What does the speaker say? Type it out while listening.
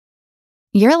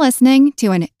You're listening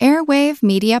to an Airwave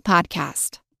Media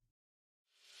Podcast.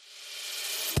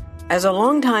 As a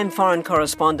longtime foreign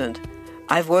correspondent,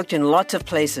 I've worked in lots of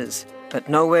places, but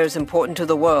nowhere as important to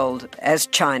the world as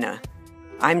China.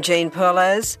 I'm Jane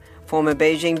Perlez, former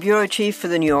Beijing bureau chief for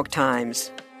the New York Times.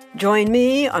 Join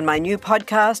me on my new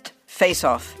podcast, Face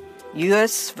Off,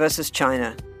 U.S. versus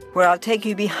China, where I'll take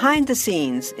you behind the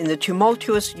scenes in the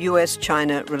tumultuous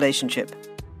U.S.-China relationship.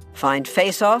 Find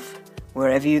Face Off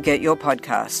wherever you get your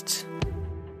podcasts.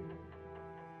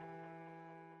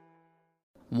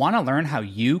 Want to learn how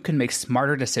you can make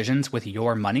smarter decisions with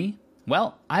your money?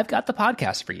 Well, I've got the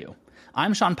podcast for you.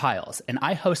 I'm Sean Piles, and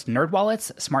I host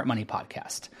NerdWallet's Smart Money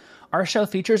Podcast. Our show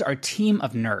features our team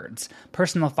of nerds,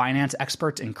 personal finance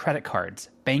experts in credit cards,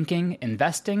 banking,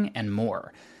 investing, and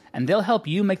more. And they'll help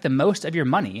you make the most of your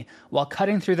money while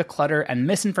cutting through the clutter and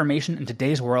misinformation in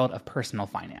today's world of personal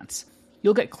finance.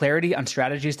 You'll get clarity on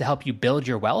strategies to help you build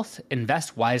your wealth,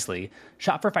 invest wisely,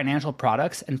 shop for financial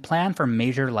products, and plan for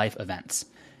major life events.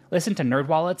 Listen to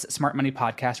NerdWallet's Smart Money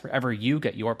Podcast wherever you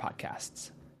get your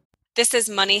podcasts. This is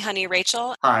Money Honey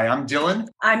Rachel. Hi, I'm Dylan.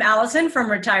 I'm Allison from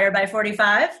Retire by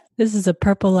 45. This is A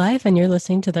Purple Life, and you're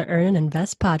listening to the Earn and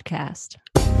Invest podcast.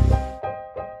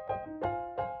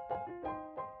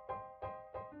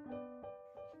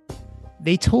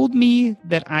 They told me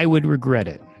that I would regret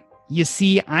it. You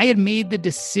see, I had made the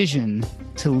decision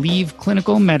to leave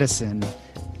clinical medicine,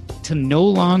 to no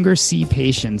longer see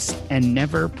patients and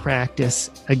never practice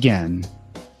again.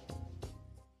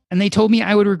 And they told me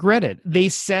I would regret it. They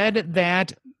said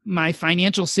that my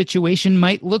financial situation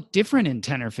might look different in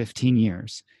 10 or 15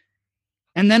 years.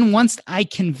 And then once I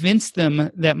convinced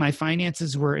them that my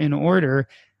finances were in order,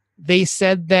 they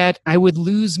said that I would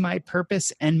lose my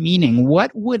purpose and meaning.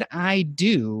 What would I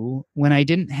do when I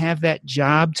didn't have that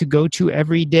job to go to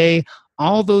every day?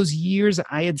 All those years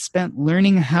I had spent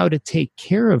learning how to take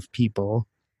care of people,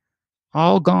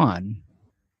 all gone.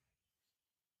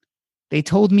 They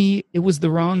told me it was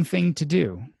the wrong thing to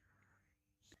do.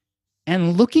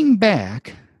 And looking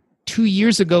back, 2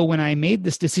 years ago when I made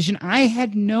this decision, I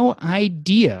had no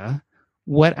idea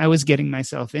what I was getting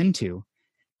myself into.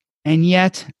 And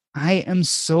yet, I am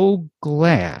so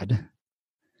glad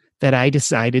that I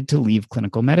decided to leave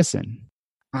clinical medicine.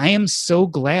 I am so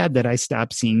glad that I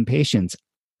stopped seeing patients.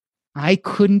 I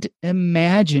couldn't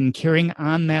imagine carrying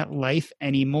on that life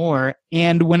anymore.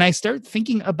 And when I start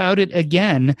thinking about it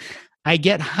again, I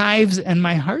get hives and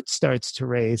my heart starts to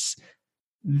race.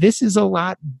 This is a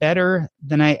lot better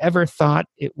than I ever thought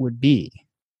it would be.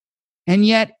 And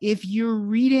yet, if you're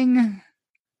reading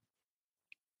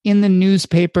in the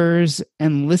newspapers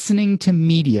and listening to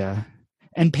media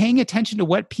and paying attention to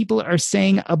what people are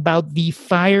saying about the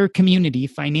FIRE community,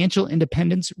 financial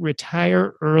independence,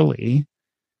 retire early,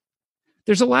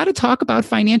 there's a lot of talk about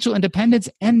financial independence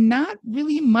and not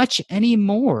really much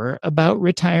anymore about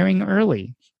retiring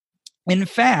early. In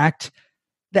fact,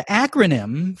 the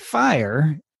acronym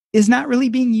FIRE is not really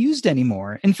being used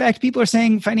anymore. In fact, people are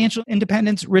saying financial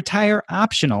independence, retire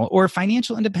optional, or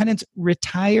financial independence,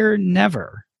 retire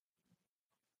never.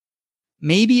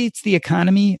 Maybe it's the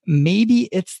economy, maybe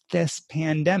it's this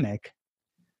pandemic,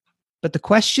 but the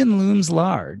question looms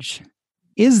large.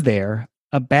 Is there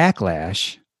a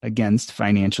backlash against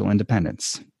financial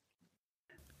independence?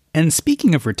 And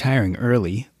speaking of retiring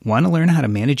early, want to learn how to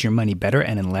manage your money better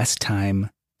and in less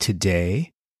time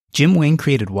today? Jim Wayne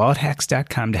created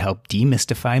WalletHacks.com to help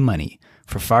demystify money.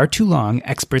 For far too long,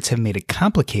 experts have made it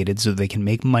complicated so they can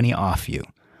make money off you.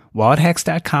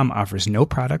 WalletHacks.com offers no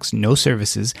products, no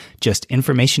services, just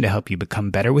information to help you become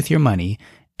better with your money.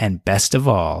 And best of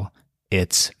all,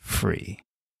 it's free.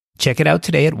 Check it out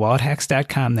today at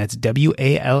WalletHacks.com. That's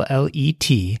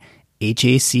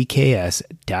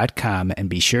WalletHacks.com, and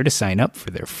be sure to sign up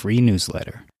for their free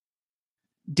newsletter.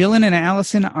 Dylan and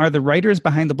Allison are the writers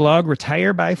behind the blog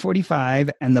Retire by 45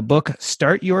 and the book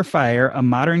Start Your FIRE, A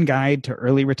Modern Guide to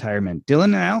Early Retirement. Dylan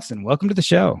and Allison, welcome to the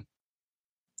show.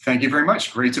 Thank you very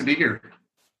much. Great to be here.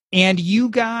 And you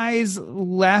guys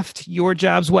left your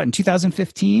jobs, what, in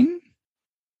 2015?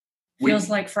 Feels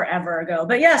like forever ago.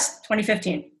 But yes,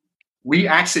 2015. We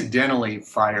accidentally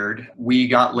fired. We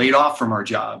got laid off from our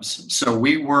jobs. So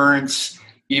we weren't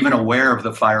even aware of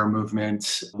the FIRE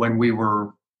movement when we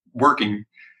were working.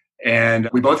 And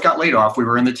we both got laid off. We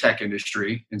were in the tech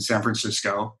industry in San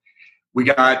Francisco. We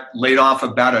got laid off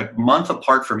about a month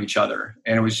apart from each other.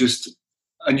 And it was just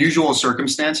unusual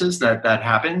circumstances that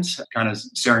happened, kind of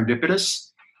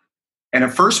serendipitous. And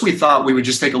at first we thought we would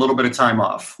just take a little bit of time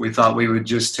off. We thought we would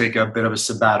just take a bit of a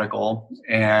sabbatical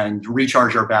and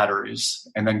recharge our batteries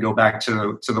and then go back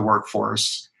to the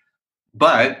workforce.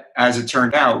 But as it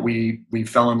turned out, we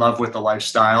fell in love with the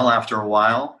lifestyle after a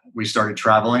while. We started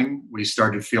traveling. We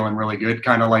started feeling really good,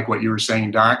 kind of like what you were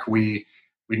saying, Doc. We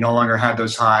no longer had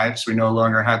those hives. We no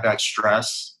longer had that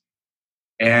stress.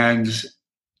 And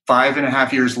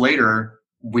 5.5 years later,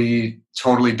 we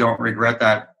totally don't regret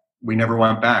that we never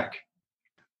went back.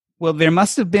 Well, there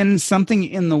must have been something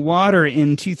in the water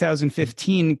in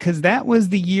 2015, because that was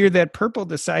the year that Purple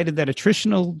decided that a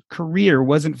traditional career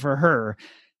wasn't for her.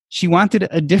 She wanted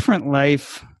a different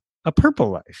life, a purple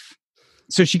life.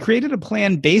 So she created a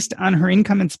plan based on her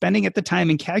income and spending at the time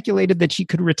and calculated that she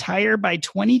could retire by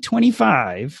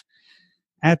 2025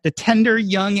 at the tender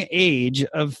young age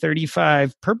of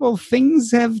 35. Purple,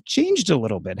 things have changed a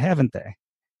little bit, haven't they?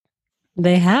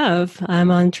 They have.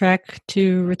 I'm on track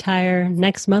to retire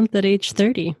next month at age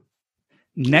 30.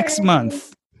 Next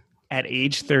month at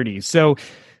age 30. So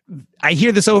I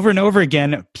hear this over and over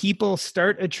again. People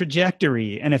start a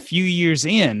trajectory, and a few years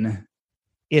in,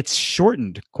 it's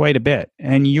shortened quite a bit.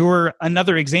 And you're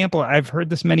another example. I've heard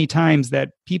this many times,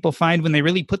 that people find when they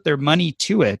really put their money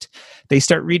to it, they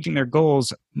start reaching their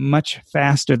goals much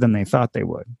faster than they thought they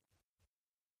would.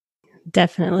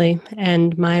 Definitely.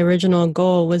 And my original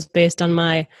goal was based on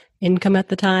my income at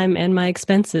the time and my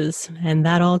expenses, and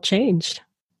that all changed.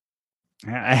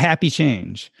 A happy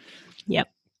change. Yep.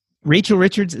 Rachel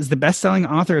Richards is the best-selling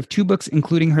author of 2 books,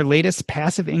 including her latest,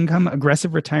 Passive Income,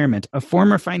 Aggressive Retirement. A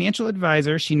former financial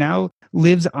advisor, she now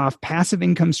lives off passive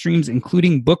income streams,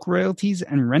 including book royalties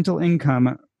and rental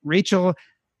income. Rachel,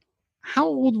 how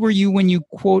old were you when you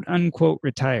quote-unquote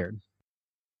retired?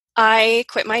 I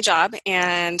quit my job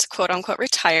and quote-unquote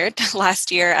retired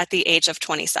last year at the age of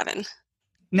 27.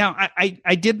 Now,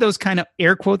 I did those kind of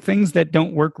air quote things that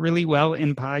don't work really well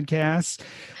in podcasts,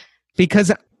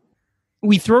 because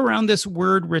we throw around this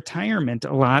word retirement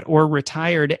a lot, or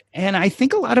retired, and I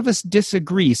think a lot of us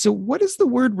disagree. So what does the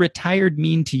word retired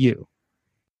mean to you?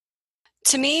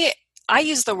 To me, I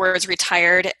use the words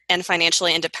retired and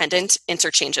financially independent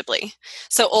interchangeably.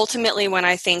 So ultimately, when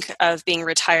I think of being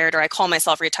retired, or I call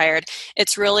myself retired,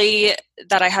 it's really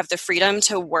that I have the freedom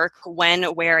to work when,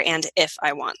 where, and if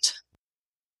I want.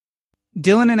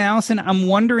 Dylan and Allison, I'm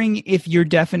wondering if your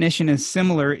definition is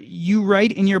similar. You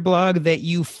write in your blog that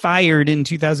you fired in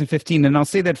 2015, and I'll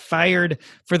say that fired,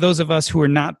 for those of us who are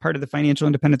not part of the Financial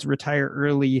Independence Retire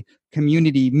Early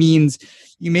community, means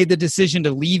you made the decision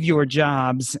to leave your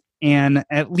jobs and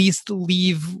at least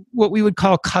leave what we would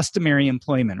call customary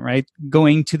employment, right?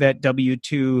 Going to that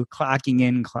W-2, clocking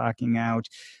in, clocking out.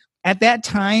 At that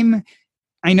time,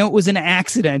 I know it was an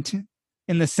accident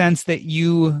in the sense that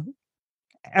you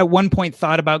at one point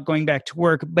thought about going back to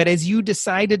work, but as you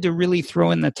decided to really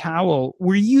throw in the towel,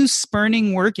 were you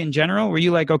spurning work in general? Were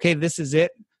you like, okay, this is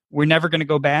it, we're never going to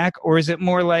go back? Or is it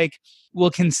more like, we'll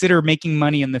consider making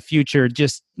money in the future,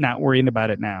 just not worrying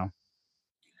about it now?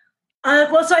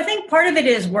 So I think part of it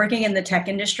is working in the tech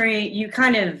industry. You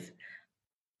kind of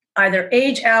either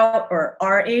age out or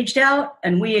are aged out.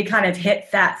 And we had kind of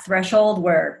hit that threshold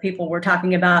where people were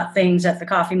talking about things at the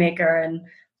coffee maker, and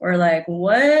we're like,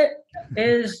 what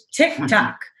is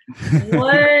TikTok?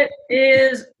 What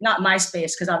is, not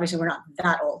MySpace, because obviously we're not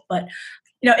that old, but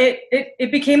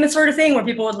it became the sort of thing where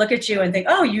people would look at you and think,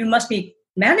 oh, you must be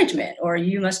management, or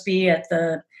you must be at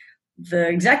the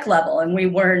exec level. And we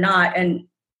were not. And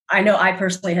I know I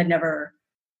personally had never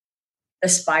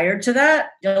aspired to that.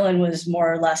 Dylan was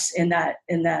more or less in that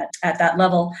at that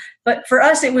level. But for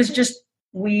us, it was just,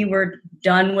 we were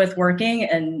done with working,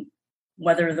 and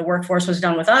whether the workforce was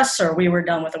done with us or we were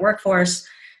done with the workforce,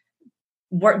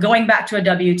 going back to a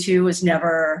W-2 was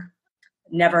never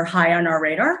high on our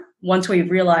radar. Once we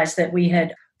realized that we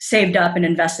had saved up and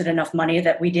invested enough money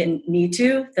that we didn't need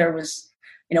to, there was,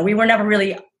 we were never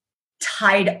really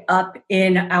tied up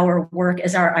in our work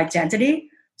as our identity.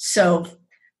 So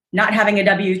not having a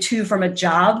W-2 from a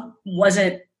job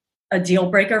wasn't a deal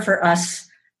breaker for us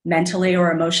mentally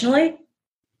or emotionally.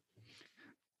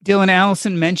 Dylan,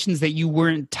 Allison mentions that you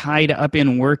weren't tied up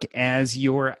in work as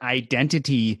your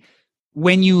identity.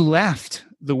 When you left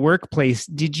the workplace,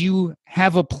 did you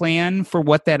have a plan for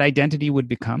what that identity would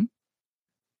become?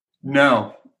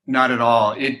 No, not at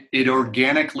all. It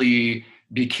organically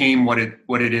became what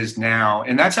it is now.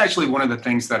 And that's actually one of the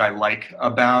things that I like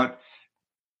about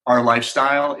our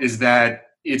lifestyle, is that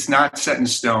it's not set in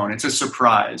stone. It's a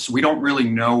surprise. We don't really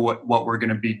know what we're going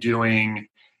to be doing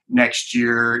next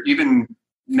year, even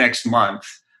next month.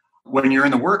 When you're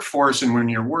in the workforce and when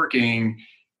you're working,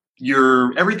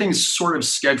 everything's sort of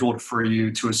scheduled for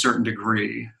you to a certain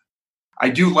degree. I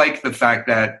do like the fact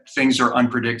that things are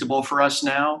unpredictable for us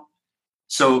now.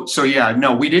 So yeah,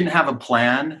 no, we didn't have a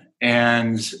plan,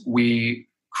 and we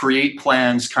create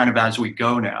plans kind of as we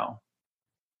go now.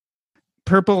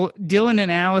 Purple, Dylan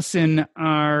and Allison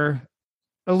are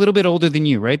a little bit older than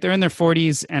you, right? They're in their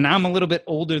 40s, and I'm a little bit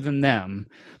older than them.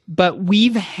 But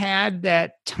we've had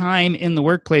that time in the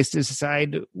workplace to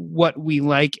decide what we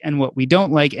like and what we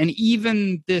don't like. And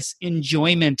even this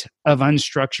enjoyment of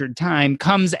unstructured time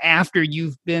comes after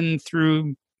you've been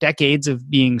through decades of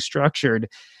being structured.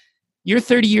 You're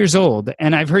 30 years old,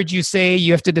 and I've heard you say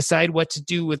you have to decide what to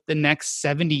do with the next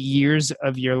 70 years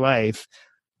of your life.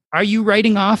 Are you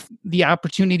writing off the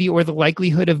opportunity or the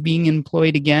likelihood of being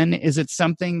employed again? Is it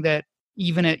something that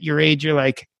even at your age, you're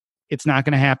like, it's not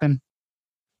going to happen?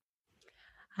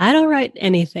 I don't write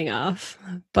anything off,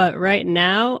 but right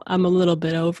now I'm a little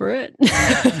bit over it.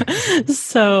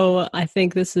 So I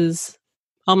think this is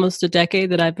almost a decade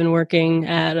that I've been working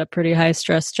at a pretty high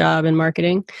stress job in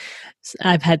marketing.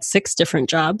 I've had 6 different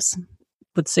jobs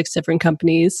with 6 different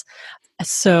companies.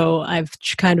 So I've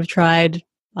kind of tried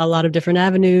a lot of different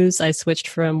avenues. I switched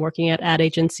from working at ad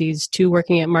agencies to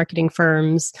working at marketing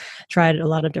firms, tried a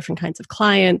lot of different kinds of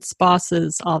clients,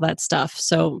 bosses, all that stuff.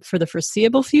 So for the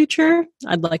foreseeable future,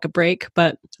 I'd like a break,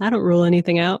 but I don't rule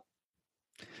anything out.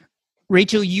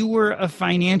 Rachel, you were a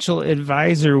financial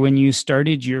advisor when you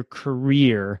started your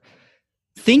career.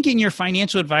 Think in your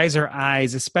financial advisor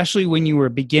eyes, especially when you were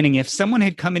beginning, if someone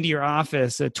had come into your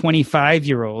office, a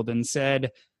 25-year-old, and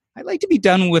said, I'd like to be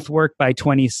done with work by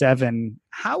 27.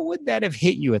 How would that have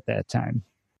hit you at that time?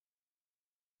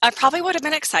 I probably would have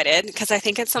been excited because I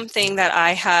think it's something that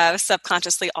I have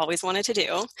subconsciously always wanted to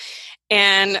do,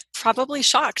 and probably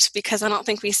shocked because I don't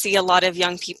think we see a lot of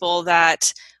young people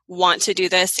that want to do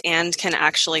this and can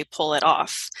actually pull it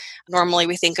off. Normally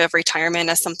we think of retirement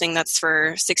as something that's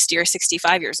for 60 or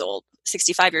 65 years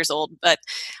old, but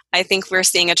I think we're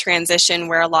seeing a transition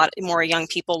where a lot more young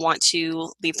people want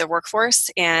to leave the workforce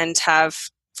and have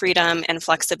freedom and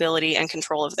flexibility and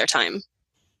control of their time.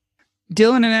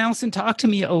 Dylan and Allison, talk to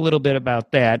me a little bit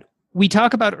about that. We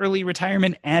talk about early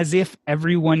retirement as if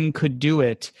everyone could do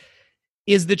it.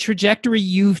 Is the trajectory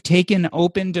you've taken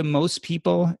open to most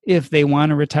people if they want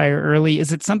to retire early?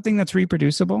 Is it something that's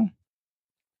reproducible?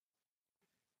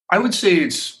 I would say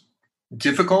it's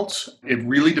difficult. It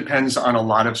really depends on a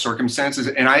lot of circumstances.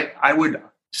 And I would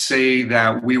say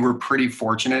that we were pretty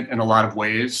fortunate in a lot of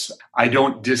ways. I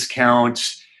don't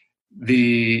discount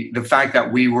the fact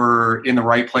that we were in the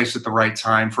right place at the right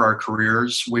time for our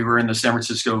careers. We were in the San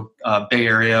Francisco Bay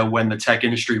Area when the tech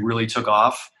industry really took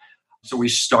off. So we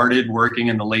started working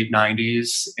in the late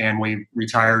 90s and we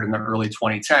retired in the early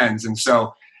 2010s. And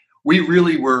so we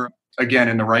really were, again,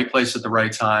 in the right place at the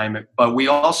right time. But we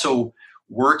also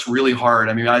worked really hard.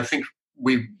 I mean, I think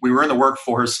we were in the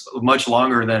workforce much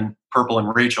longer than Purple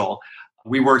and Rachel.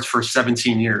 We worked for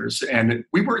 17 years and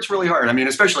we worked really hard. I mean,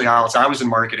 especially Alice, I was in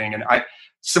marketing, and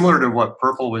similar to what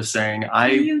Purple was saying,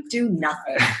 you do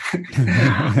nothing.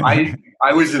 I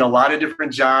was in a lot of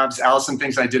different jobs. Allison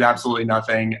thinks I did absolutely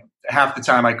nothing. Half the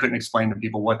time I couldn't explain to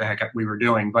people what the heck we were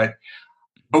doing, but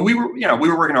we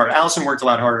were working hard. Allison worked a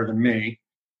lot harder than me.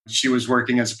 She was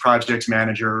working as a project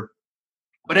manager.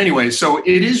 But anyway, so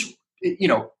it is,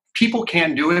 people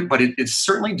can do it, but it's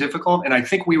certainly difficult. And I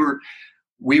think we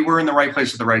were in the right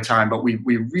place at the right time, but we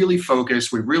really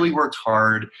focused. We really worked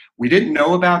hard. We didn't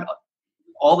know about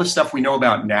all the stuff we know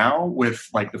about now with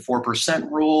like the 4%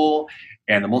 rule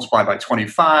and the multiply by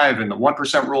 25 and the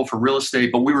 1% rule for real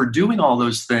estate. But we were doing all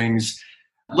those things.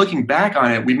 Looking back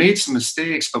on it, we made some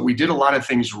mistakes, but we did a lot of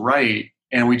things right.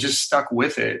 And we just stuck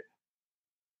with it.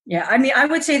 Yeah. I mean, I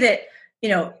would say that,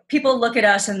 people look at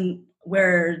us and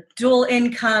we're dual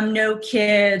income, no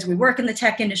kids. We work in the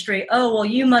tech industry. Oh, well,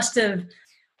 you must have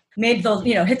made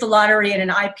hit the lottery in an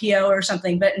IPO or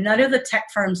something. But none of the tech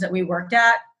firms that we worked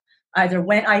at either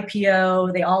went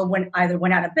IPO. They all went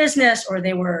out of business or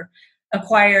they were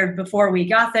acquired before we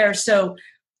got there. So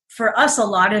for us, a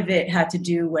lot of it had to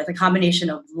do with a combination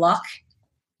of luck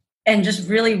and just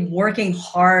really working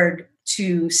hard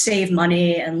to save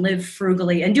money and live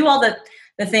frugally and do all the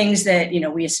things that,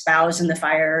 we espouse in the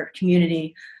FIRE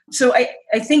community. So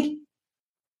I think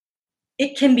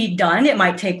it can be done. It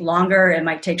might take longer. It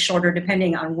might take shorter,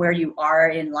 depending on where you are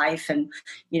in life and,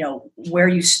 where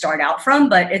you start out from.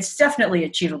 But it's definitely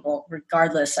achievable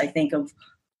regardless, I think, of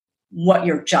what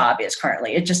your job is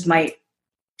currently. It just might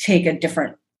take a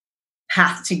different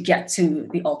path to get to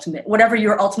the ultimate, whatever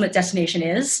your ultimate destination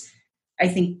is. I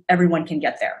think everyone can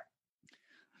get there.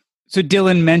 So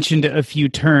Dylan mentioned a few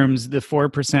terms, the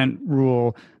 4%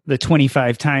 rule, the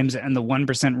 25 times, and the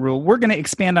 1% rule. We're going to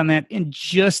expand on that in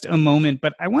just a moment,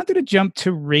 but I wanted to jump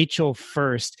to Rachel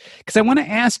first, because I want to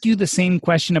ask you the same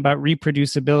question about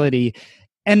reproducibility.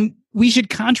 And we should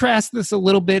contrast this a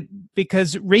little bit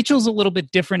because Rachel's a little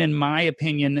bit different, in my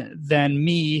opinion, than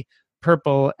me,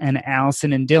 Purple, and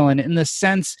Allison and Dylan, in the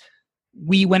sense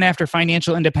we went after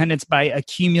financial independence by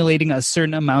accumulating a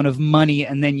certain amount of money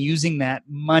and then using that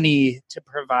money to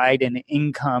provide an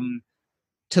income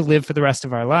to live for the rest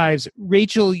of our lives.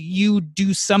 Rachel, you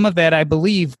do some of that, I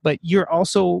believe, but you're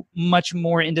also much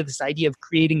more into this idea of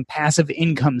creating passive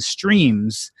income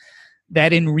streams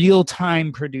that in real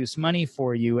time produce money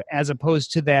for you, as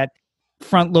opposed to that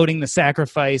front loading the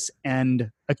sacrifice and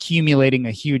accumulating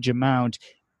a huge amount.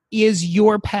 Is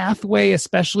your pathway,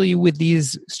 especially with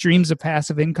these streams of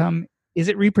passive income, is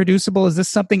it reproducible? Is this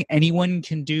something anyone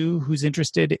can do who's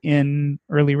interested in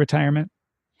early retirement?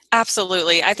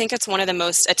 Absolutely. I think it's one of the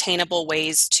most attainable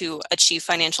ways to achieve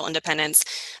financial independence.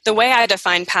 The way I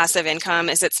define passive income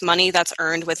is it's money that's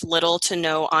earned with little to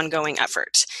no ongoing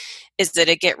effort. Is it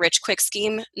a get-rich-quick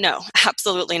scheme? No,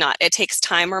 absolutely not. It takes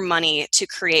time or money to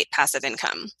create passive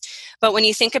income. But when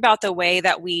you think about the way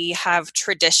that we have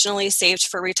traditionally saved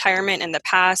for retirement in the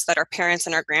past, that our parents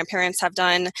and our grandparents have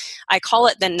done, I call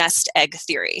it the nest egg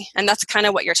theory. And that's kind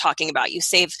of what you're talking about. You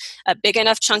save a big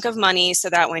enough chunk of money so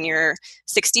that when you're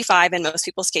 65, in most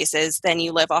people's cases, then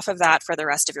you live off of that for the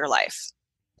rest of your life.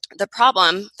 The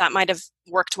problem, that might have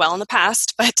worked well in the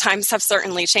past, but times have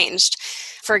certainly changed.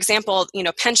 For example,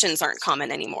 pensions aren't common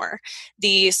anymore.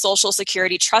 The Social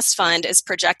Security Trust Fund is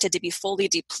projected to be fully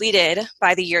depleted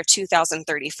by the year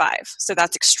 2035. So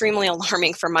that's extremely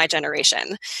alarming for my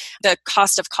generation. The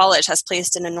cost of college has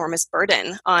placed an enormous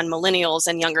burden on millennials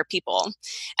and younger people.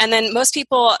 And then most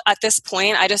people at this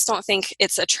point, I just don't think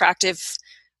it's attractive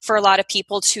for a lot of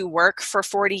people to work for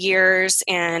 40 years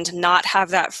and not have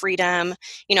that freedom.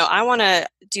 I want to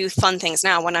do fun things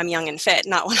now when I'm young and fit,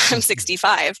 not when I'm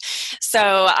 65.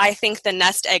 So I think the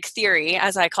nest egg theory,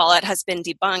 as I call it, has been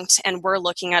debunked, and we're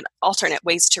looking at alternate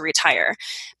ways to retire,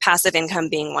 passive income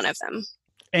being one of them.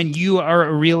 And you are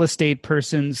a real estate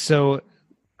person, so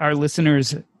our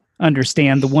listeners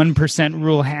understand the 1%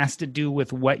 rule has to do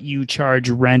with what you charge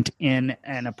rent in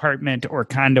an apartment or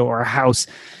condo or house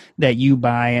that you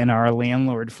buy and are a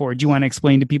landlord for. Do you want to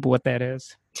explain to people what that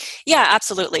is? Yeah,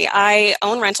 absolutely. I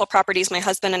own rental properties. My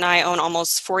husband and I own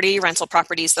almost 40 rental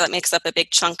properties, so that makes up a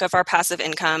big chunk of our passive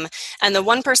income. And the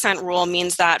 1% rule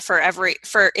means that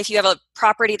if you have a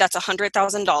property that's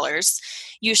 $100,000,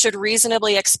 you should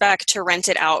reasonably expect to rent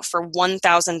it out for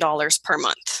 $1,000 per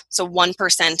month. So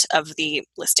 1% of the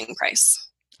listing price.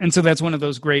 And so that's one of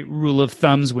those great rule of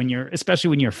thumbs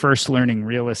especially when you're first learning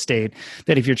real estate,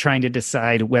 that if you're trying to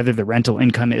decide whether the rental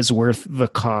income is worth the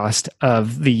cost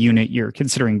of the unit you're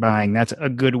considering buying, that's a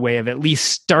good way of at least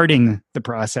starting the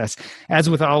process. As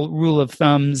with all rule of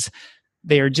thumbs,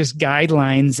 they are just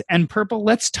guidelines. And Purple,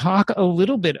 let's talk a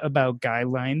little bit about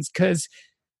guidelines, because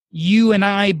you and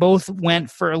I both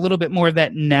went for a little bit more of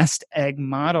that nest egg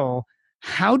model.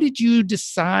 How did you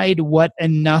decide what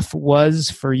enough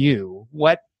was for you?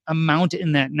 What amount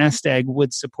in that nest egg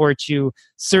would support you?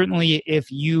 Certainly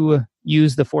if you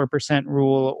use the 4%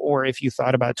 rule, or if you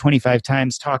thought about 25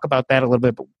 times, talk about that a little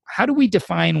bit. But how do we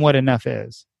define what enough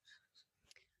is?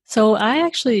 So I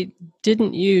actually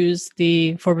didn't use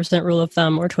the 4% rule of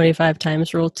thumb or 25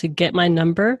 times rule to get my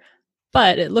number,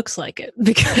 but it looks like it,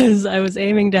 because I was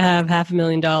aiming to have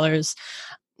 $500,000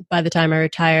 by the time I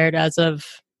retired. As of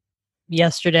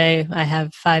yesterday, I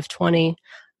have $520,000,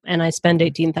 and I spend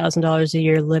 $18,000 a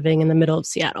year living in the middle of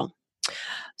Seattle.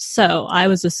 So I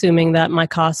was assuming that my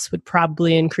costs would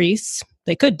probably increase.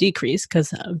 They could decrease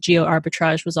because geo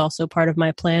arbitrage was also part of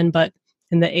my plan, but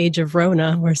in the age of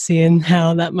Rona, we're seeing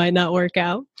how that might not work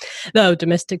out. Though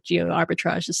domestic geo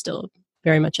arbitrage is still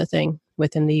very much a thing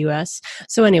within the US.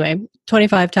 So anyway,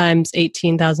 25 times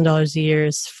 $18,000 a year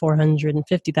is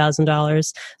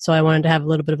 $450,000. So I wanted to have a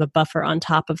little bit of a buffer on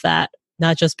top of that,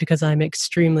 not just because I'm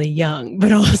extremely young,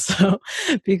 but also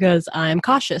because I'm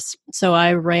cautious. So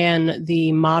I ran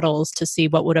the models to see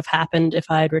what would have happened if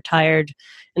I had retired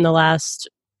in the last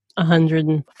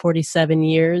 147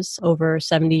 years over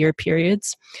 70-year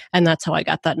periods. And that's how I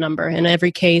got that number. In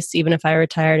every case, even if I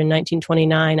retired in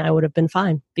 1929, I would have been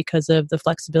fine because of the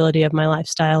flexibility of my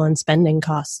lifestyle and spending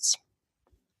costs.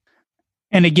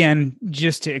 And again,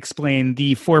 just to explain,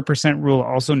 the 4% rule,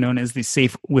 also known as the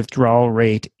safe withdrawal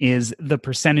rate, is the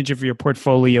percentage of your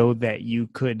portfolio that you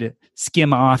could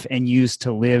skim off and use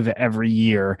to live every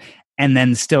year. and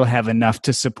then still have enough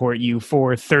to support you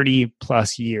for 30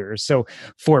 plus years. So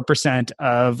 4%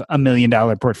 of $1 million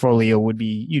portfolio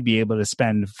you'd be able to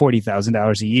spend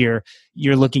 $40,000 a year.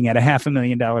 You're looking at a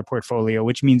 $500,000 portfolio,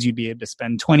 which means you'd be able to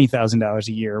spend $20,000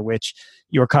 a year, which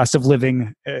your cost of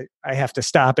living, I have to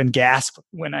stop and gasp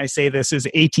when I say this, is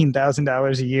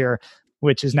 $18,000 a year,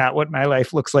 which is not what my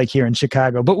life looks like here in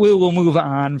Chicago. But we will move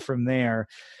on from there.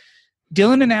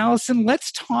 Dylan and Allison,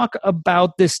 let's talk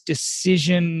about this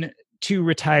decision to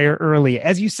retire early.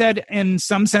 As you said, in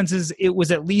some senses, it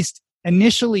was at least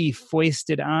initially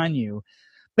foisted on you.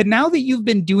 But now that you've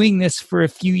been doing this for a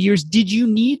few years, did you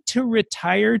need to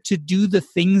retire to do the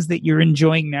things that you're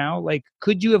enjoying now? Like,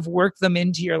 could you have worked them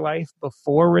into your life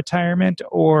before retirement,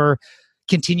 or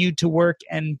continued to work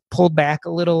and pulled back a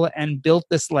little and built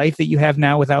this life that you have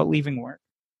now without leaving work?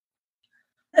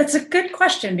 That's a good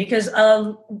question, because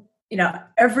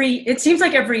it seems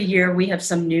like every year we have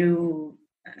some new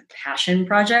passion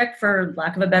project, for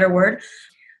lack of a better word.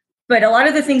 But a lot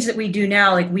of the things that we do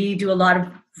now, like we do a lot of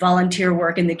volunteer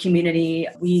work in the community.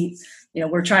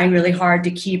 We're trying really hard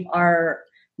to keep our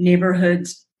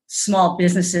neighborhoods, small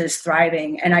businesses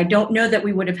thriving. And I don't know that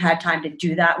we would have had time to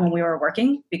do that when we were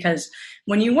working, because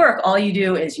when you work, all you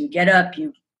do is you get up,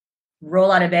 you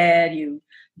roll out of bed, you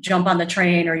jump on the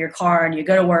train or your car, and you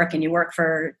go to work, and you work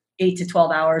for 8 to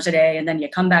 12 hours a day. And then you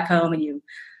come back home and you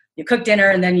cook dinner,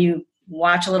 and then you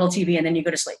watch a little TV, and then you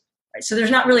go to sleep. Right? So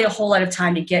there's not really a whole lot of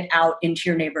time to get out into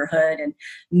your neighborhood and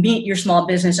meet your small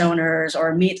business owners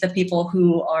or meet the people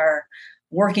who are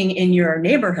working in your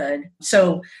neighborhood.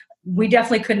 So we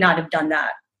definitely could not have done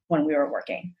that when we were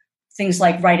working. Things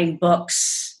like writing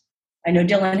books. I know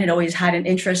Dylan had always had an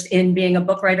interest in being a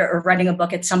book writer or writing a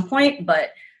book at some point,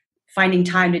 but finding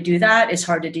time to do that is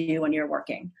hard to do when you're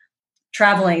working.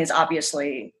 Traveling is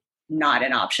obviously not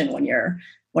an option when you're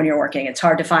working. It's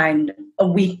hard to find a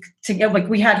week to go. Like,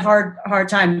 we had hard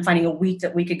time finding a week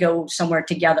that we could go somewhere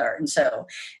together. And so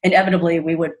inevitably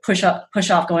we would push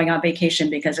off going on vacation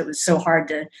because it was so hard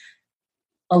to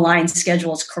align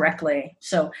schedules correctly.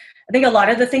 So I think a lot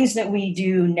of the things that we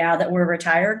do now that we're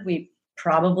retired, we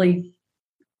probably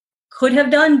could have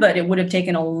done, but it would have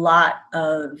taken a lot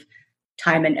of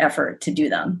time and effort to do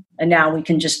them. And now we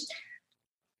can just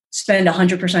spend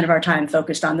 100% of our time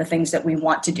focused on the things that we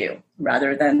want to do,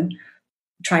 rather than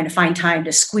trying to find time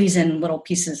to squeeze in little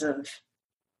pieces of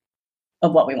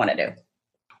what we want to do.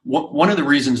 One of the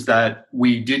reasons that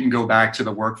we didn't go back to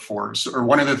the workforce, or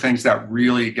one of the things that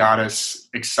really got us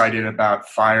excited about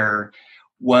FIRE,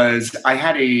 was I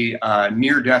had a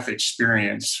near-death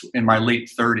experience in my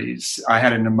late 30s. I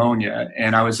had a pneumonia,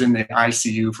 and I was in the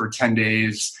ICU for 10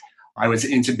 days. I was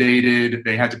intubated.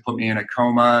 They had to put me in a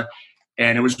coma.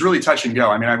 And it was really touch and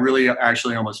go. I mean, I really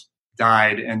actually almost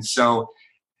died. And so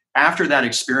after that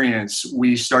experience,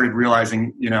 we started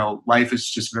realizing, life is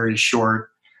just very short,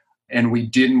 and we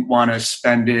didn't want to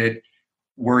spend it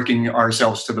working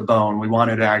ourselves to the bone. We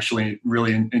wanted to actually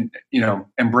really,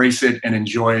 embrace it and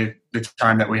enjoy the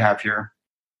time that we have here.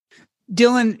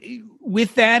 Dylan,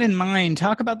 with that in mind,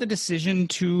 talk about the decision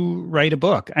to write a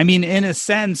book. I mean, in a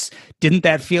sense, didn't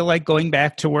that feel like going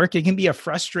back to work? It can be a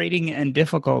frustrating and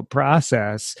difficult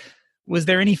process. Was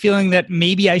there any feeling that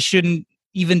maybe I shouldn't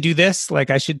even do this? Like,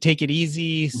 I should take it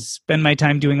easy, spend my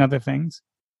time doing other things?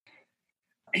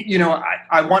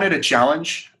 I wanted a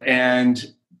challenge. And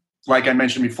like I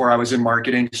mentioned before, I was in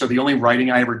marketing. So the only writing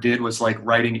I ever did was like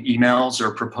writing emails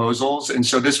or proposals. And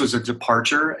so this was a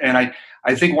departure. And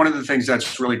I think one of the things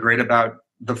that's really great about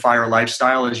the FIRE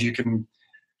lifestyle is you can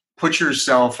put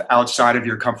yourself outside of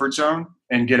your comfort zone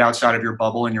and get outside of your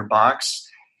bubble and your box.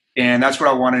 And that's what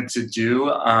I wanted to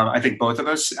do. I think both of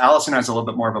us. Allison has a little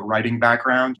bit more of a writing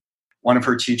background. One of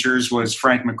her teachers was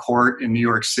Frank McCourt in New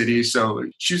York City. So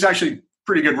she was actually a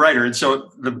pretty good writer. And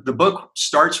so the book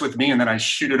starts with me, and then I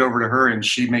shoot it over to her, and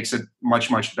she makes it much,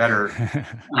 much better.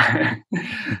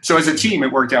 So as a team,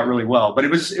 it worked out really well. But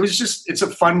it's a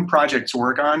fun project to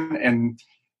work on. And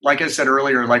like I said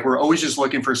earlier, like, we're always just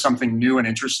looking for something new and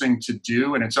interesting to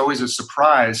do. And it's always a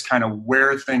surprise kind of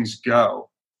where things go.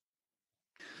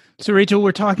 So Rachel,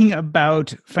 we're talking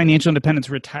about financial independence,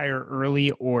 retire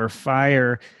early, or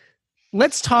FIRE.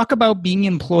 Let's talk about being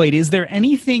employed. Is there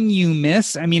anything you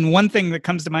miss? I mean, one thing that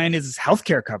comes to mind is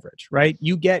healthcare coverage, right?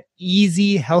 You get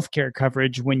easy healthcare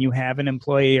coverage when you have an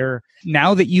employer.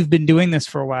 Now that you've been doing this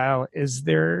for a while, is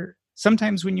there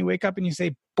sometimes when you wake up and you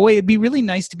say, boy, it'd be really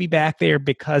nice to be back there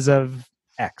because of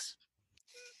X?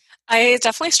 I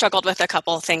definitely struggled with a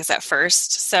couple of things at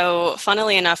first. So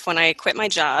funnily enough, when I quit my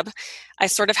job, I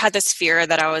sort of had this fear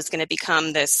that I was going to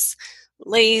become this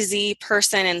lazy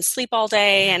person and sleep all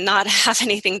day and not have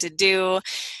anything to do.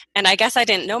 And I guess I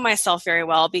didn't know myself very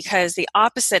well because the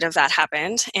opposite of that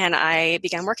happened, and I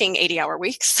began working 80-hour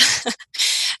weeks.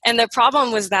 And the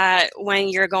problem was that when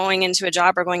you're going into a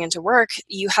job or going into work,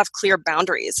 you have clear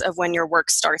boundaries of when your work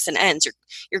starts and ends.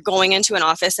 You're going into an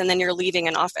office and then you're leaving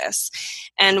an office.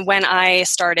 And when I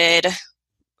started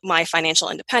my financial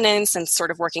independence and sort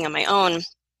of working on my own,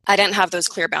 I didn't have those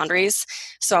clear boundaries,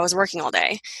 so I was working all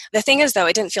day. The thing is, though,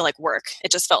 it didn't feel like work.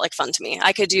 It just felt like fun to me.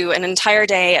 I could do an entire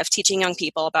day of teaching young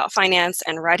people about finance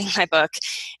and writing my book,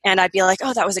 and I'd be like,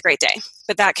 oh, that was a great day.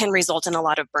 But that can result in a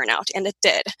lot of burnout, and it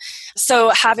did.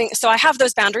 So I have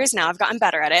those boundaries now. I've gotten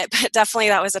better at it, but definitely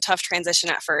that was a tough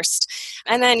transition at first.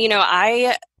 And then,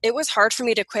 it was hard for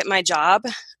me to quit my job.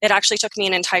 It actually took me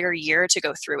an entire year to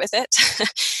go through with it.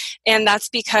 And that's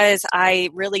because I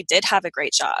really did have a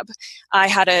great job. I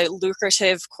had a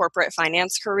lucrative corporate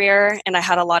finance career, and I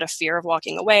had a lot of fear of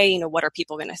walking away. What are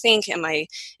people going to think?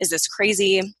 Is this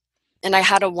crazy? And I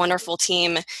had a wonderful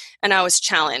team, and I was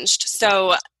challenged.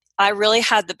 So I really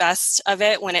had the best of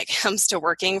it when it comes to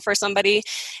working for somebody,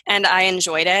 and I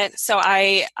enjoyed it. So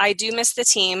I do miss the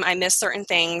team. I miss certain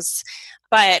things,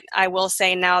 but I will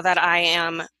say now that I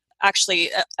am actually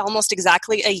almost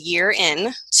exactly a year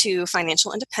in to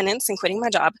financial independence and quitting my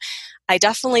job, I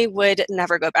definitely would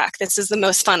never go back. This is the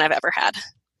most fun I've ever had.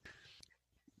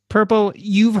 Purple,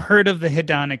 you've heard of the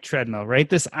hedonic treadmill, right?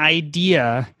 This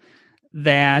idea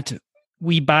that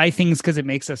we buy things because it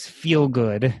makes us feel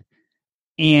good,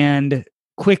 and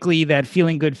quickly that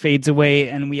feeling good fades away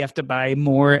and we have to buy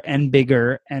more and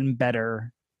bigger and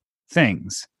better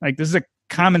things. Like, this is a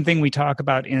common thing we talk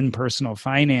about in personal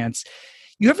finance.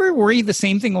 You ever worry the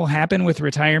same thing will happen with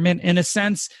retirement? In a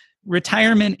sense,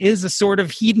 retirement is a sort of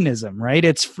hedonism, right?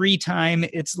 It's free time.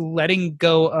 It's letting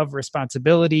go of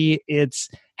responsibility. It's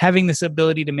having this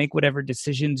ability to make whatever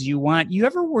decisions you want. You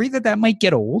ever worry that might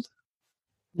get old?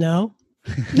 No.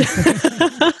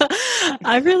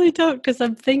 I really don't, because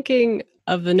I'm thinking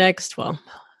of the next,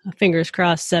 fingers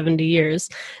crossed, 70 years.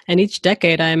 And each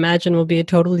decade, I imagine, will be a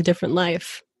totally different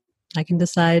life. I can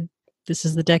decide this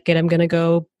is the decade I'm going to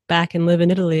go back and live in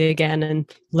Italy again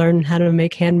and learn how to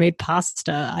make handmade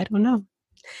pasta. I don't know.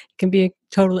 It can be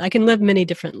I can live many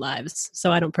different lives.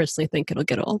 So I don't personally think it'll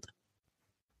get old.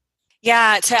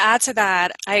 Yeah, to add to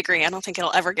that, I agree. I don't think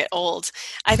it'll ever get old.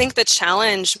 I think the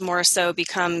challenge more so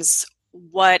becomes,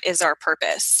 what is our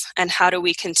purpose and how do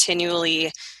we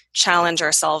continually challenge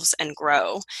ourselves and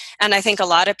grow? And I think a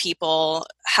lot of people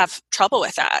have trouble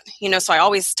with that. So I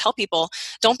always tell people,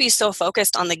 don't be so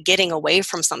focused on the getting away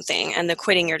from something and the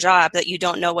quitting your job that you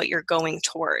don't know what you're going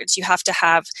towards. You have to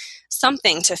have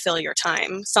something to fill your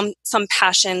time, some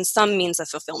passion, some means of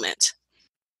fulfillment.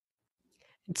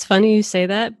 It's funny you say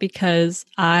that, because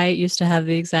I used to have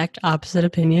the exact opposite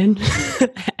opinion,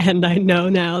 and I know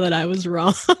now that I was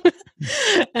wrong.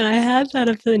 And I had that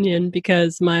opinion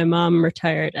because my mom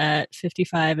retired at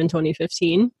 55 in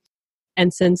 2015.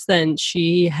 And since then,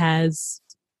 she has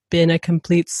been a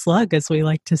complete slug, as we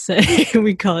like to say.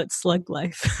 We call it slug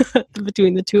life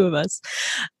between the two of us.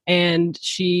 And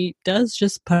she does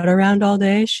just put around all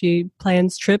day. She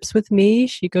plans trips with me.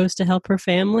 She goes to help her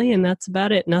family, and that's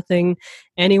about it. Nothing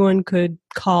anyone could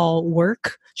call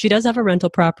work. She does have a rental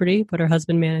property, but her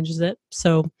husband manages it.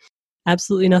 So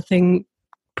absolutely nothing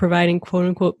providing quote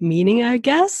unquote meaning, I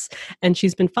guess. And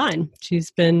she's been fine.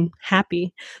 She's been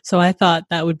happy. So I thought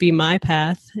that would be my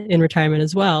path in retirement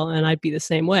as well. And I'd be the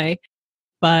same way.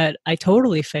 But I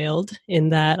totally failed in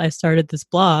that I started this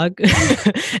blog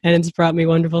and it's brought me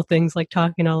wonderful things like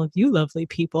talking to all of you lovely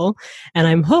people, and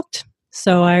I'm hooked.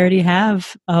 So I already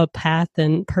have a path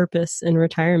and purpose in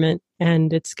retirement,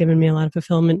 and it's given me a lot of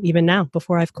fulfillment even now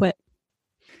before I've quit.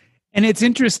 And it's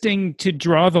interesting to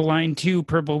draw the line too,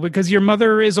 Purple, because your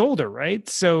mother is older, right?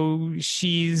 So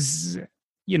she's,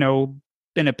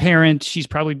 been a parent. She's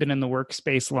probably been in the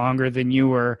workspace longer than you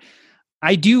were.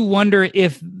 I do wonder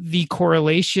if the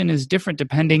correlation is different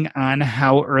depending on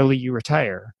how early you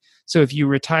retire. So if you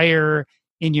retire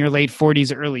in your late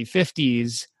 40s, early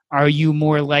 50s, are you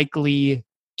more likely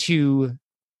to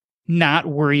not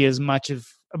worry as much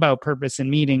about purpose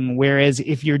and meaning? Whereas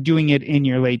if you're doing it in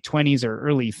your late 20s or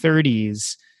early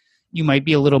 30s, you might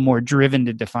be a little more driven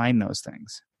to define those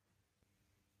things.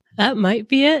 That might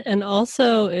be it. And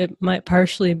also it might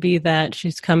partially be that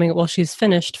she's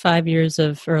finished 5 years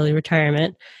of early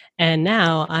retirement. And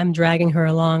now I'm dragging her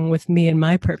along with me and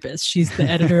my purpose. She's the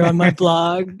editor on my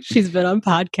blog. She's been on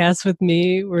podcasts with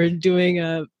me. We're doing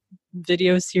a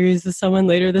video series with someone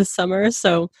later this summer.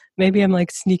 So maybe I'm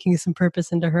like sneaking some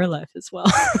purpose into her life as well.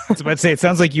 I was about to say, it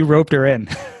sounds like you roped her in.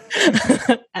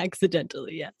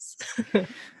 Accidentally, yes.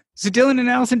 So Dylan and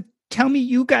Allison, tell me,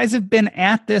 you guys have been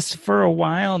at this for a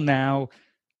while now.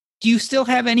 Do you still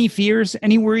have any fears,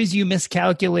 any worries you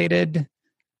miscalculated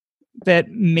that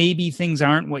maybe things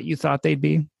aren't what you thought they'd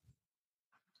be?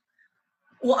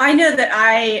 Well, I know that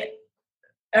I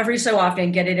every so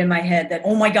often get it in my head that,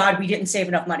 oh my God, we didn't save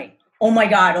enough money. Oh my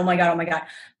God, oh my God, oh my God.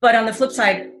 But on the flip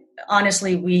side,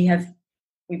 honestly, we've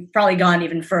probably gone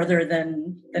even further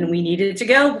than we needed to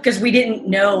go, because we didn't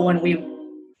know when we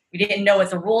didn't know what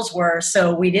the rules were.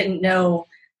 So we didn't know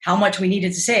how much we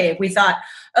needed to save. We thought,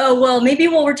 oh, well, maybe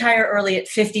we'll retire early at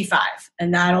 55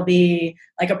 and that'll be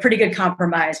like a pretty good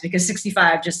compromise, because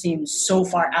 65 just seems so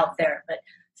far out there. But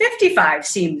 55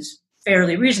 seems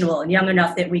fairly reasonable and young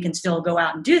enough that we can still go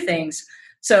out and do things.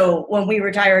 So when we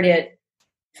retired at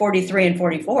 43 and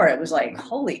 44, it was like,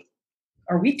 holy,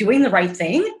 are we doing the right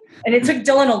thing? And it took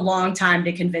Dylan a long time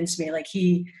to convince me. Like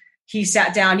he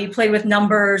sat down, he played with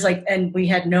numbers, like, and we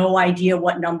had no idea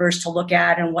what numbers to look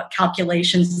at and what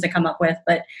calculations to come up with.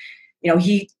 But, you know,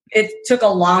 it took a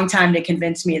long time to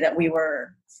convince me that we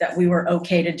were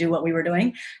okay to do what we were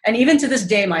doing. And even to this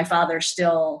day, my father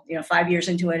still, 5 years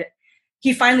into it,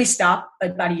 he finally stopped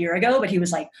about a year ago, but he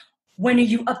was like, when are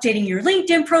you updating your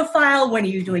LinkedIn profile? When are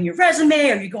you doing your resume?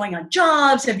 Are you going on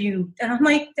jobs? And I'm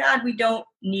like, Dad, we don't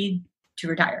need to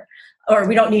retire, or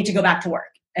we don't need to go back to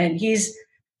work. And he's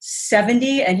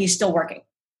 70 and he's still working.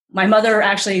 My mother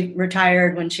actually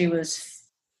retired when she was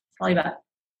probably about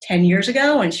 10 years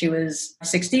ago, when she was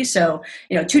 60. So,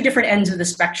 two different ends of the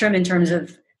spectrum in terms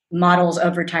of models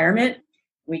of retirement.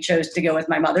 We chose to go with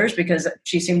my mother's because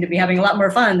she seemed to be having a lot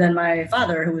more fun than my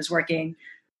father, who was working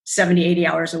 70, 80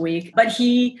 hours a week. But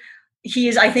he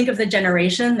is, I think, of the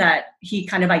generation that he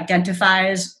kind of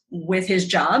identifies with his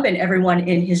job, and everyone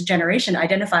in his generation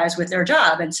identifies with their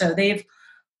job. And so they've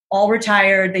all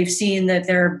retired. They've seen that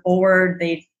they're bored.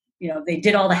 They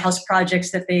did all the house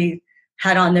projects that they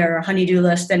had on their honey-do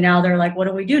list. And now they're like, what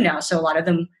do we do now? So a lot of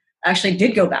them actually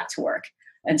did go back to work.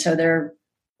 And so they're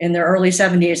in their early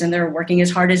 70s and they're working as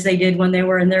hard as they did when they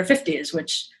were in their 50s,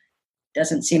 which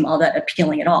doesn't seem all that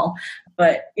appealing at all.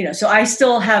 But, so I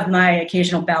still have my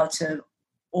occasional bouts of,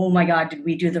 oh my God, did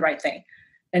we do the right thing?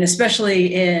 And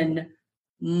especially in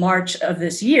March of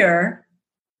this year,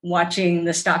 watching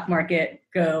the stock market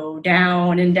go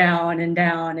down and down and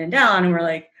down and down. And we're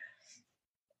like,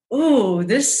 ooh,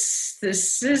 this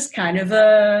is kind of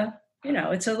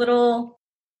it's a little,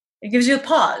 it gives you a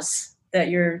pause that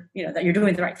you're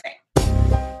doing the right thing.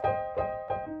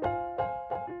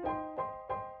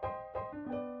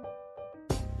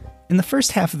 In the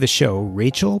first half of the show,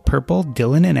 Rachel, Purple,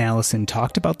 Dylan, and Allison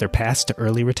talked about their paths to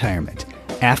early retirement.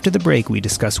 After the break, we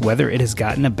discuss whether it has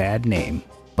gotten a bad name.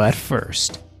 But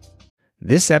first,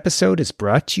 this episode is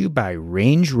brought to you by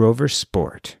Range Rover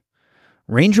Sport.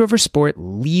 Range Rover Sport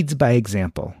leads by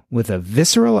example. With a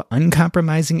visceral,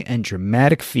 uncompromising, and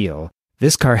dramatic feel,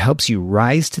 this car helps you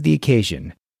rise to the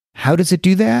occasion. How does it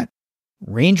do that?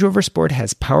 Range Rover Sport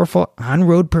has powerful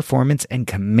on-road performance and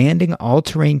commanding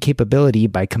all-terrain capability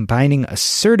by combining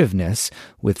assertiveness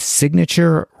with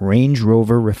signature Range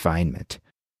Rover refinement.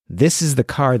 This is the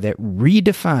car that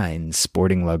redefines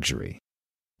sporting luxury.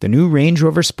 The new Range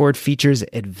Rover Sport features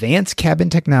advanced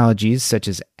cabin technologies such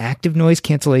as active noise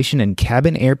cancellation and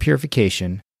cabin air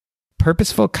purification,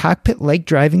 purposeful cockpit-like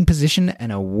driving position,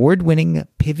 and award-winning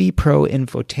Pivi Pro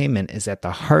infotainment is at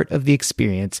the heart of the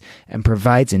experience and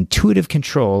provides intuitive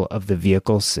control of the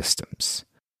vehicle systems.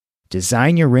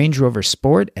 Design your Range Rover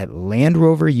Sport at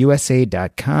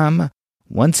LandRoverUSA.com.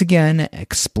 Once again,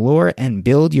 explore and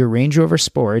build your Range Rover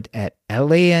Sport at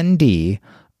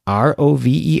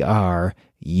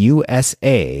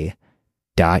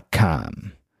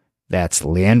LandRoverUSA.com. That's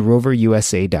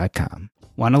LandRoverUSA.com.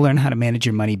 Want to learn how to manage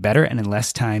your money better and in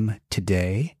less time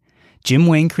today? Jim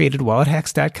Wayne created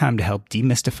WalletHacks.com to help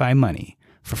demystify money.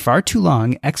 For far too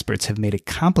long, experts have made it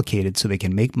complicated so they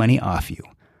can make money off you.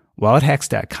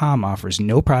 WalletHacks.com offers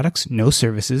no products, no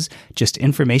services, just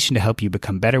information to help you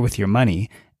become better with your money.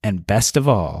 And best of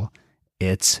all,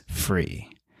 it's free.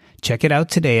 Check it out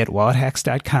today at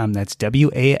WalletHacks.com. That's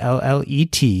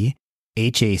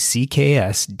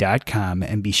WalletHacks.com,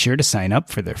 and be sure to sign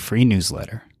up for their free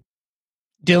newsletter.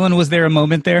 Dylan, was there a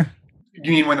moment there?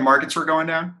 You mean when the markets were going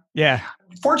down? Yeah.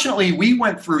 Fortunately, we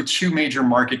went through 2 major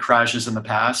market crashes in the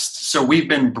past, so we've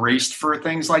been braced for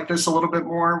things like this a little bit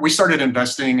more. We started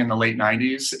investing in the late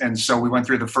 90s, and so we went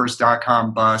through the first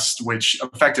dot-com bust, which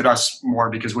affected us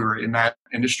more because we were in that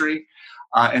industry,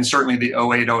 and certainly the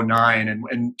 08, 09.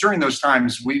 And during those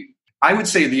times, I would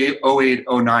say the 08,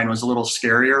 09 was a little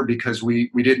scarier because we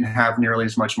didn't have nearly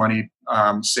as much money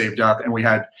saved up, and we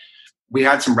had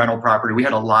some rental property. We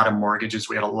had a lot of mortgages.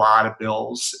 We had a lot of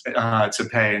bills to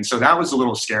pay. And so that was a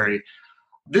little scary.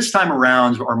 This time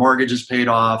around, our mortgage is paid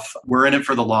off. We're in it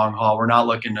for the long haul. We're not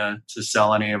looking to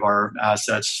sell any of our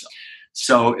assets.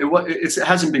 So it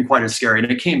hasn't been quite as scary.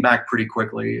 And it came back pretty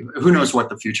quickly. Who knows what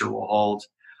the future will hold?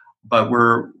 But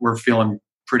we're feeling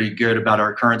pretty good about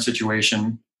our current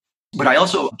situation. But I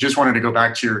also just wanted to go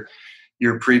back to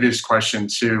your previous question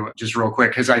too, just real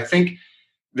quick, because I think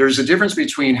there's a difference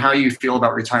between how you feel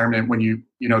about retirement when you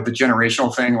know, the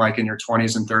generational thing, like in your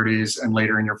 20s and 30s and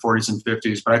later in your 40s and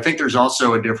 50s. But I think there's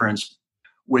also a difference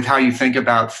with how you think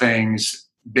about things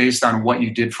based on what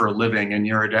you did for a living and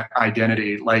your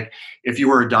identity. Like if you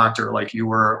were a doctor, like you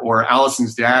were, or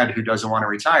Allison's dad who doesn't want to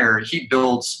retire,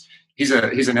 he's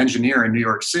an engineer in New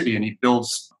York City, and he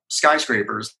builds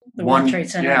skyscrapers. World Trade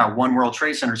Center. Yeah, One World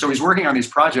Trade Center. So he's working on these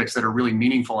projects that are really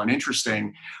meaningful and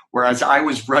interesting, whereas I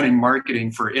was running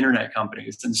marketing for internet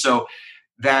companies. And so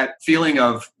that feeling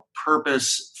of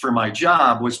purpose for my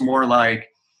job was more like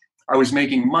I was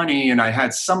making money and I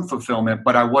had some fulfillment,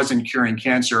 but I wasn't curing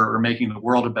cancer or making the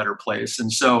world a better place.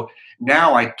 And so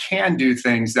now I can do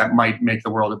things that might make the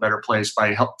world a better place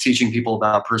by teaching people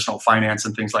about personal finance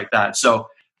and things like that. So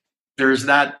there's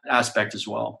that aspect as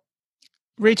well.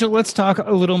 Rachel, let's talk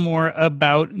a little more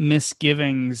about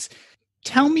misgivings.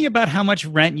 Tell me about how much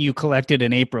rent you collected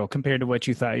in April compared to what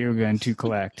you thought you were going to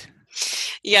collect.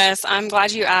 Yes, I'm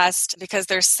glad you asked, because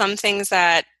there's some things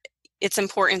that it's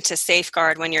important to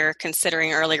safeguard when you're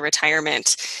considering early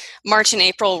retirement. March and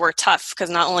April were tough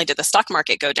because not only did the stock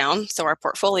market go down, so our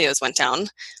portfolios went down,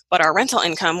 but our rental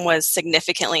income was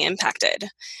significantly impacted.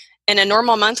 In a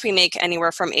normal month, we make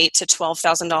anywhere from $8,000 to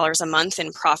 $12,000 a month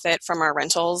in profit from our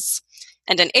rentals.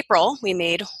 And in April, we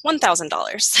made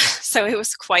 $1,000. So it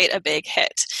was quite a big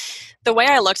hit. The way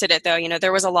I looked at it, though,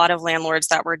 there was a lot of landlords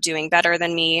that were doing better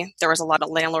than me. There was a lot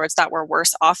of landlords that were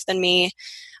worse off than me.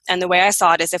 And the way I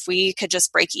saw it is if we could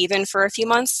just break even for a few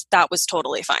months, that was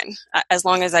totally fine, as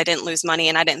long as I didn't lose money,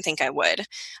 and I didn't think I would.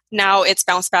 Now it's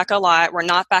bounced back a lot. We're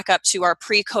not back up to our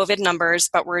pre-COVID numbers,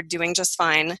 but we're doing just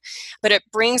fine. But it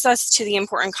brings us to the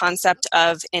important concept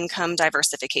of income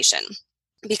diversification.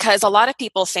 Because a lot of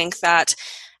people think that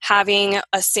having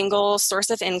a single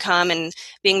source of income and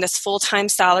being this full-time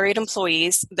salaried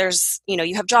employees,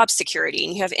 you have job security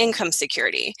and you have income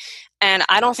security. And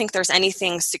I don't think there's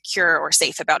anything secure or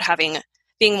safe about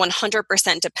being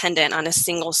 100% dependent on a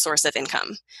single source of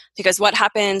income. Because what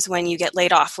happens when you get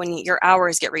laid off, when your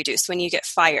hours get reduced, when you get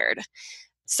fired?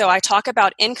 So I talk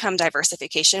about income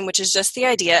diversification, which is just the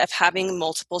idea of having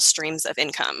multiple streams of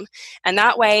income. And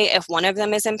that way, if one of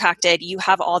them is impacted, you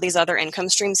have all these other income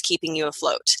streams keeping you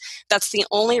afloat. That's the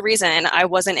only reason I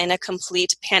wasn't in a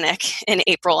complete panic in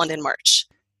April and in March.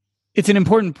 It's an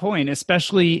important point,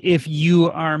 especially if you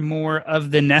are more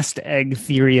of the nest egg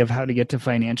theory of how to get to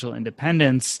financial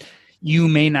independence. You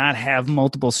may not have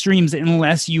multiple streams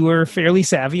unless you are fairly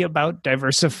savvy about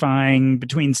diversifying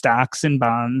between stocks and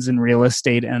bonds and real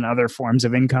estate and other forms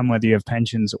of income, whether you have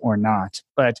pensions or not.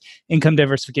 But income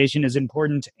diversification is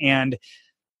important. And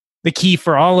the key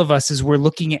for all of us is we're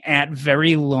looking at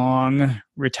very long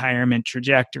retirement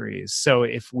trajectories. So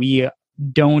if we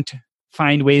don't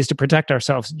find ways to protect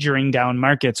ourselves during down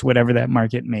markets, whatever that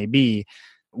market may be,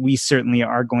 we certainly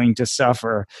are going to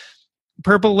suffer.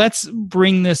 Purple, let's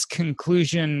bring this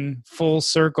conclusion full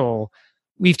circle.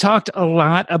 We've talked a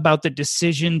lot about the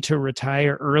decision to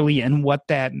retire early and what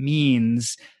that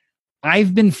means.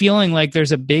 I've been feeling like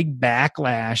there's a big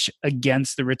backlash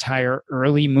against the retire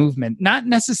early movement, not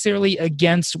necessarily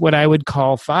against what I would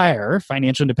call FIRE,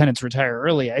 financial independence, retire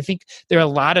early. I think there are a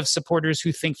lot of supporters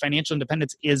who think financial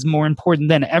independence is more important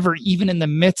than ever, even in the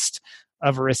midst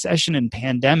of a recession and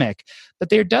pandemic. But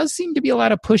there does seem to be a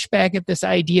lot of pushback at this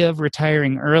idea of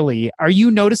retiring early. Are you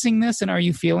noticing this and are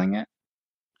you feeling it?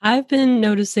 I've been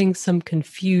noticing some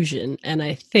confusion, and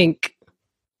I think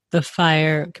the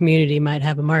FIRE community might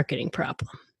have a marketing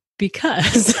problem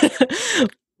because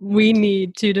we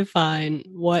need to define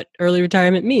what early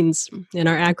retirement means in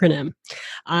our acronym.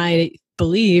 I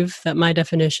believe that my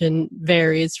definition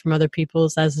varies from other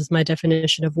people's, as is my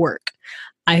definition of work.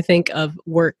 I think of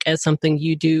work as something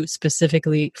you do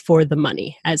specifically for the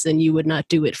money, as in you would not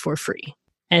do it for free.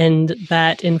 And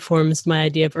that informs my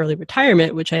idea of early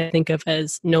retirement, which I think of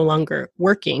as no longer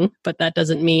working, but that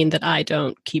doesn't mean that I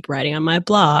don't keep writing on my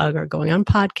blog or going on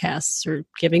podcasts or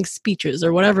giving speeches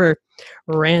or whatever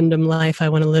random life I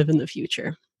want to live in the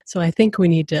future. So I think we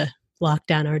need to lock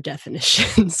down our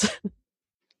definitions.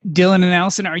 Dylan and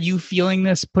Allison, are you feeling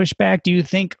this pushback? Do you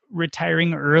think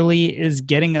retiring early is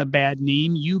getting a bad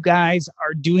name? You guys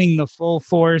are doing the full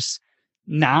force,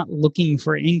 not looking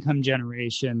for income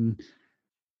generation.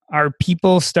 Are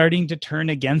people starting to turn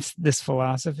against this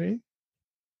philosophy?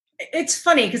 It's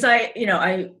funny because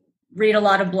I read a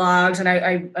lot of blogs, and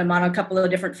I'm on a couple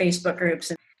of different Facebook groups,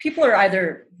 and people are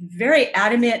either very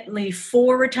adamantly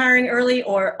for retiring early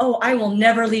or, oh, I will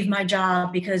never leave my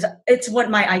job because it's what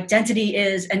my identity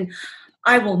is and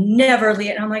I will never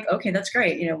leave. And I'm like, okay, that's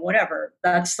great. Whatever.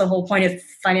 That's the whole point of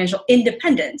financial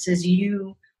independence, is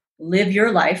you live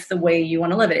your life the way you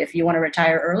want to live it. If you want to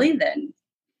retire early, then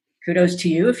kudos to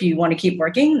you. If you want to keep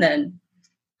working, then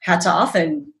hats off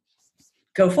and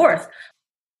go forth.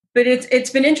 But it's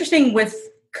been interesting with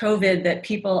COVID that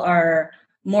people are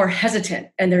more hesitant,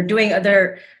 and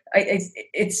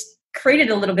it's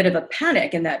created a little bit of a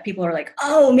panic in that people are like,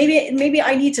 oh, maybe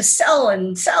I need to sell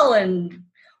and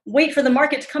wait for the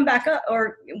market to come back up,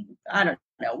 or I don't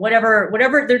know,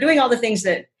 whatever. They're doing all the things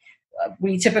that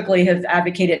we typically have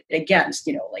advocated against,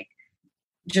 like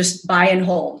just buy and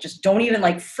hold. Just don't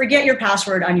even forget your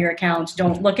password on your accounts.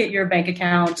 Don't look at your bank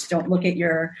accounts. Don't look at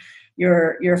your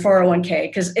 401k,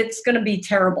 because it's going to be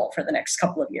terrible for the next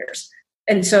couple of years.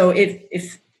 And so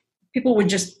if people would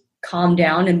just calm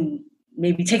down and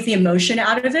maybe take the emotion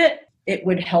out of it, it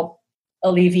would help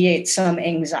alleviate some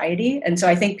anxiety. And so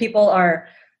I think people are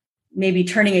maybe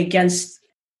turning against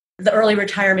the early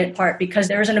retirement part because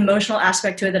there's an emotional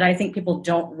aspect to it that I think people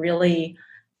don't really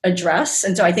address.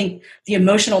 And so I think the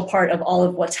emotional part of all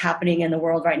of what's happening in the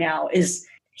world right now is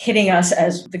hitting us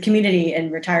as the community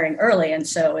and retiring early. And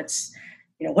so it's,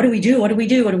 what do we do? What do we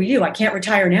do? I can't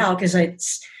retire now because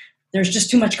there's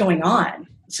just too much going on.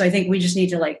 So I think we just need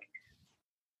to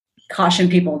caution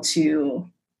people to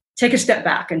take a step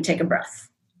back and take a breath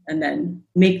and then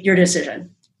make your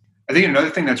decision. I think another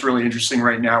thing that's really interesting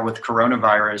right now with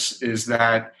coronavirus is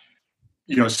that,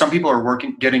 some people are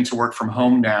getting to work from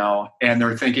home now, and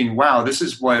they're thinking, wow, this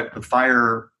is what the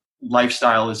FIRE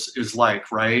lifestyle is like,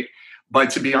 right? But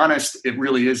to be honest, it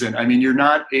really isn't. I mean, you're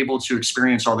not able to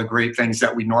experience all the great things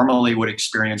that we normally would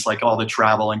experience, like all the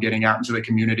travel and getting out into the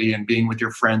community and being with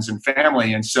your friends and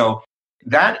family. And so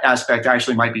that aspect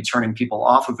actually might be turning people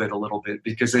off of it a little bit,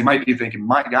 because they might be thinking,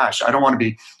 my gosh, I don't want to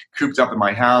be cooped up in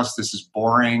my house. This is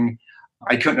boring.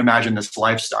 I couldn't imagine this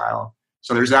lifestyle.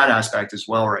 So there's that aspect as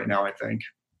well right now, I think.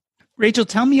 Rachel,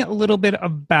 tell me a little bit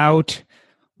about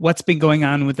what's been going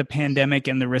on with the pandemic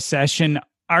and the recession.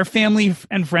 Are family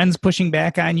and friends pushing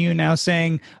back on you now,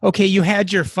 saying, okay, you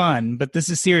had your fun, but this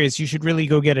is serious. You should really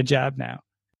go get a job now?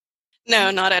 No,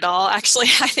 not at all. Actually,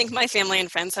 I think my family and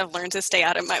friends have learned to stay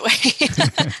out of my way.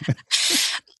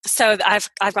 So I've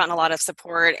gotten a lot of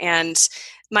support, and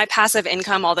my passive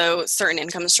income, although certain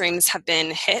income streams have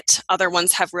been hit, other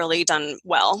ones have really done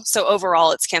well. So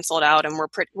overall, it's canceled out, and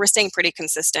we're staying pretty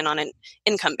consistent on an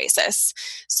income basis.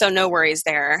 So no worries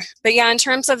there. But yeah, in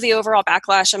terms of the overall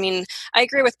backlash, I mean, I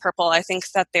agree with Purple. I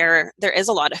think that there is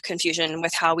a lot of confusion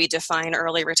with how we define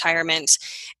early retirement.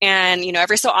 And,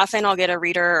 every so often I'll get a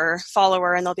reader or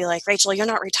follower, and they'll be like, Rachel, you're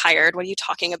not retired. What are you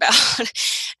talking about?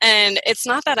 And it's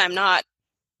not that I'm not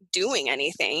doing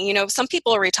anything. Some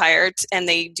people are retired and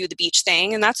they do the beach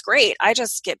thing, and that's great. I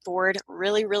just get bored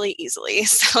really, really easily.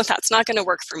 So that's not going to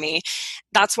work for me.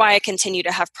 That's why I continue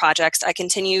to have projects. I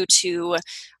continue to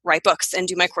write books and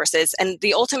do my courses. And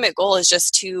the ultimate goal is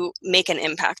just to make an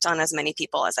impact on as many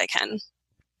people as I can.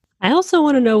 I also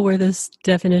want to know where this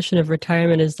definition of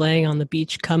retirement is laying on the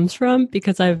beach comes from,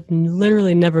 because I've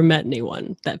literally never met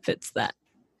anyone that fits that.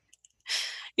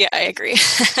 Yeah, I agree.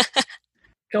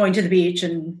 Going to the beach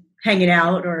and hanging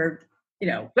out, or,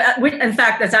 in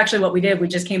fact, that's actually what we did. We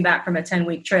just came back from a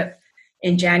 10-week trip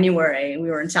in January. We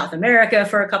were in South America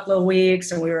for a couple of weeks,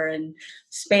 and we were in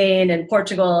Spain and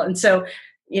Portugal. And so,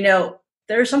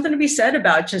 there's something to be said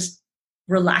about just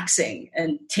relaxing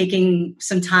and taking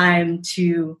some time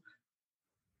to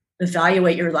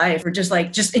evaluate your life, or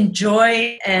just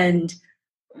enjoy and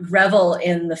revel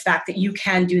in the fact that you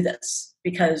can do this,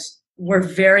 because we're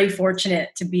very fortunate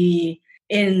to be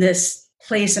in this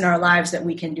place in our lives that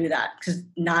we can do that, because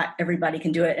not everybody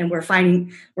can do it. And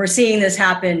we're seeing this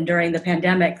happen during the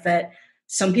pandemic, that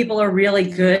some people are really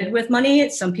good with money.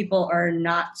 Some people are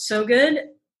not so good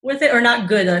with it, or not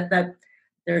good, that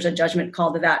there's a judgment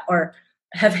call to that, or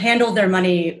have handled their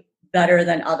money better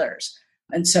than others.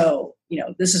 And so,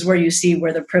 this is where you see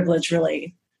where the privilege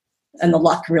really and the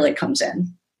luck really comes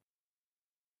in.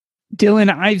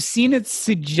 Dylan, I've seen it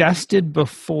suggested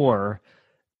before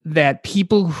that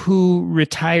people who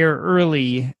retire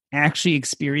early actually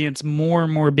experience more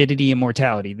morbidity and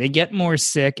mortality. They get more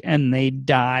sick and they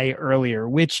die earlier,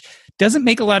 which doesn't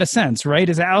make a lot of sense, right?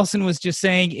 As Allison was just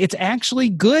saying, it's actually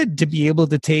good to be able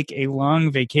to take a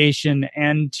long vacation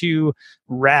and to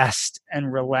rest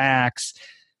and relax.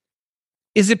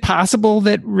 Is it possible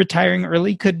that retiring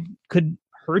early could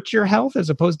hurt your health as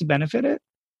opposed to benefit it?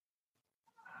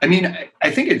 I mean,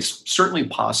 I think it's certainly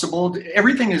possible.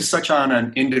 Everything is such on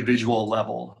an individual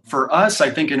level. For us, I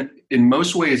think in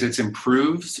most ways it's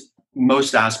improved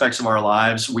most aspects of our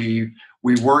lives. We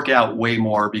work out way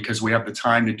more because we have the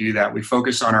time to do that. We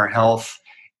focus on our health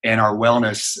and our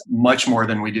wellness much more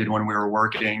than we did when we were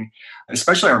working,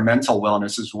 especially our mental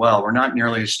wellness as well. We're not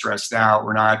nearly as stressed out.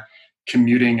 We're not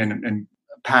commuting and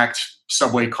packed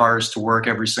subway cars to work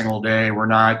every single day. We're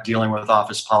not dealing with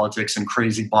office politics and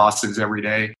crazy bosses every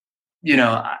day. You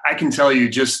know, I can tell you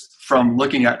just from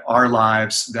looking at our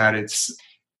lives that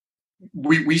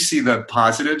we see the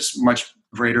positives much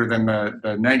greater than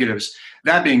the negatives.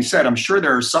 That being said, I'm sure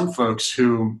there are some folks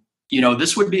who,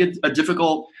 this would be a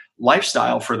difficult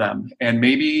lifestyle for them. And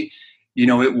maybe,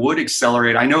 it would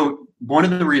accelerate. I know one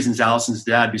of the reasons Allison's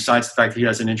dad, besides the fact that he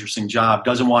has an interesting job,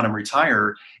 doesn't want him to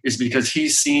retire is because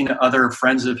he's seen other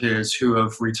friends of his who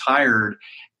have retired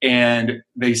and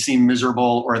they seem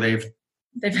miserable or they've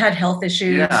had health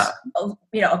issues. Yeah.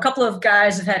 A couple of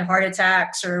guys have had heart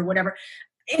attacks or whatever,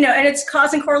 and it's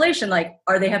causing correlation. Like,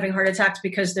 are they having heart attacks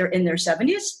because they're in their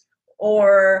 70s,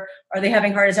 or are they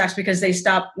having heart attacks because they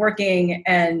stopped working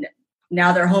and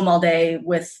now they're home all day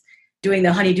with doing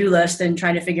the honey-do list and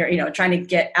trying to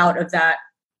get out of that.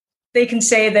 They can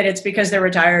say that it's because they're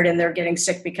retired and they're getting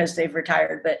sick because they've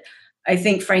retired. But I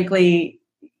think, frankly,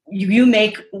 you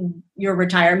make your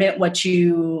retirement what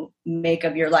you make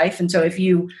of your life. And so if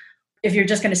you're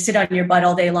just going to sit on your butt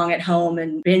all day long at home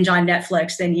and binge on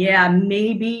Netflix, then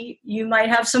maybe you might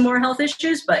have some more health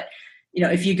issues. But,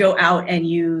 if you go out and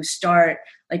you start,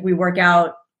 like, we work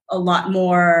out a lot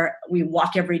more, we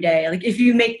walk every day. Like, if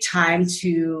you make time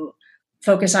to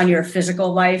focus on your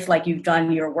physical life like you've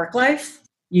done your work life,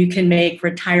 you can make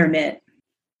retirement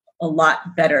a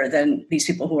lot better than these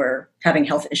people who are having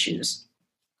health issues.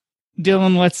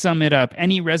 Dylan, let's sum it up.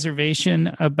 Any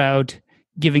reservation about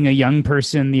giving a young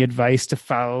person the advice to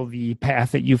follow the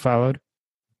path that you followed?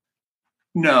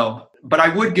 No, but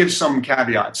I would give some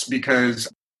caveats because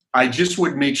I just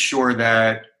would make sure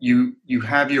that you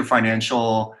have your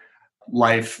financial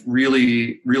life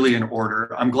really, really in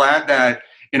order. I'm glad that,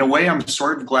 in a way, I'm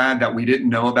sort of glad that we didn't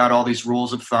know about all these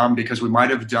rules of thumb because we might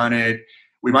have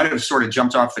sort of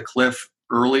jumped off the cliff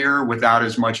earlier without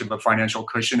as much of a financial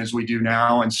cushion as we do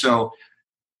now. And so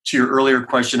to your earlier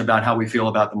question about how we feel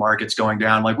about the markets going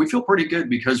down, like, we feel pretty good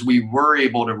because we were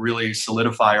able to really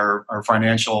solidify our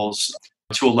financials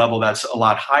to a level that's a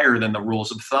lot higher than the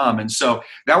rules of thumb. And so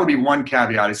that would be one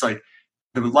caveat. It's like,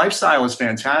 the lifestyle is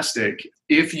fantastic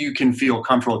if you can feel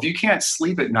comfortable. If you can't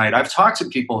sleep at night, I've talked to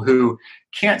people who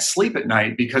can't sleep at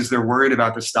night because they're worried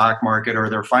about the stock market or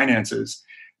their finances.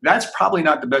 That's probably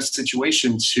not the best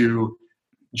situation to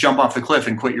jump off the cliff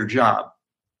and quit your job.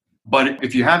 But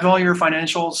if you have all your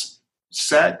financials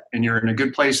set and you're in a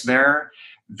good place there,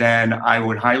 then I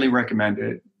would highly recommend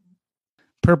it.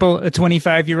 Purple, a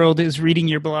 25-year-old is reading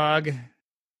your blog,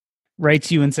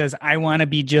 writes you and says, I want to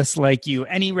be just like you.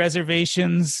 Any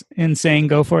reservations in saying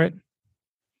go for it?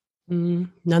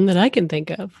 None that I can think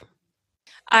of.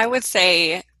 I would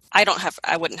say I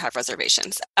wouldn't have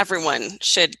reservations. Everyone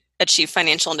should achieve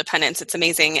financial independence. It's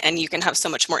amazing. And you can have so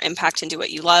much more impact and do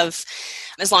what you love.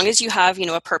 As long as you have,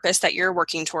 a purpose that you're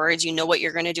working towards, you know what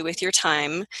you're going to do with your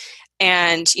time.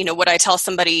 And, would I tell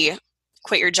somebody,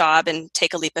 quit your job and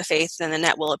take a leap of faith and the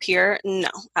net will appear? No,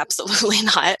 absolutely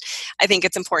not. I think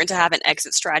it's important to have an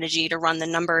exit strategy, to run the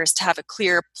numbers, to have a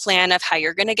clear plan of how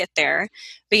you're going to get there.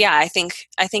 But yeah, I think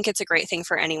it's a great thing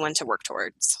for anyone to work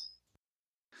towards.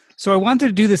 So I wanted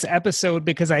to do this episode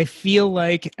because I feel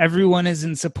like everyone is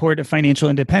in support of financial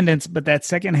independence, but that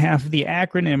second half of the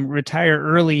acronym, retire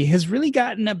early, has really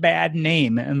gotten a bad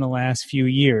name in the last few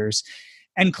years.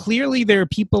 And clearly there are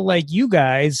people like you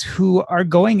guys who are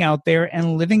going out there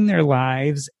and living their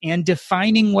lives and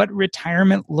defining what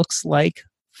retirement looks like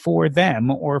for them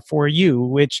or for you,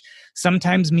 which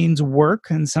sometimes means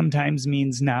work and sometimes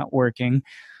means not working.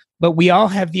 But we all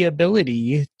have the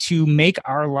ability to make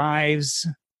our lives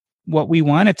what we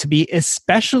want it to be,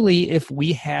 especially if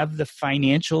we have the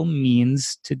financial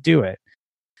means to do it.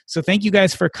 So thank you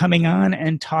guys for coming on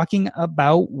and talking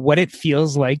about what it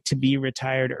feels like to be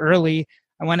retired early.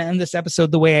 I want to end this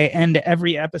episode the way I end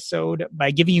every episode, by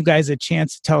giving you guys a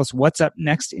chance to tell us what's up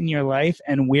next in your life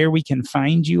and where we can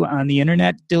find you on the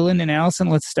internet. Dylan and Allison,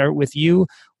 let's start with you.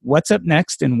 What's up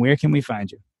next and where can we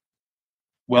find you?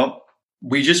 Well,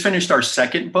 we just finished our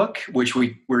second book, which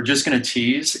we're just going to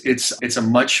tease. It's a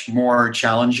much more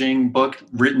challenging book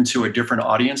written to a different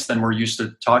audience than we're used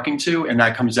to talking to. And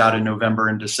that comes out in November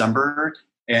and December.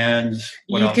 And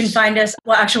you can find us.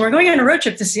 Well, actually, we're going on a road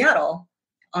trip to Seattle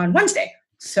on Wednesday.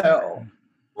 So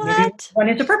went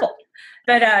into purple.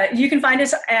 But you can find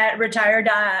us at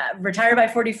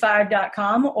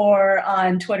retireby45.com or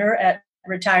on Twitter at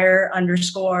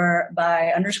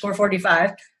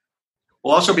retire_by_45.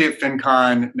 We'll also be at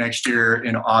FinCon next year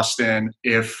in Austin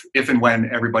if and when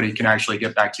everybody can actually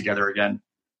get back together again.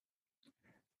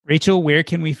 Rachel, where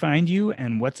can we find you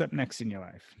and what's up next in your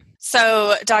life?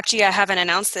 So, Doc G, I haven't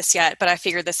announced this yet, but I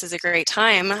figured this is a great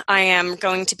time. I am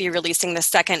going to be releasing the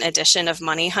second edition of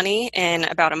Money Honey in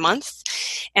about a month,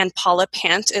 and Paula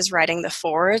Pant is writing the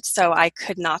foreword, so I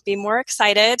could not be more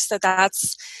excited. So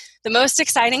that's the most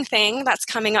exciting thing that's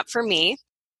coming up for me.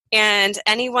 And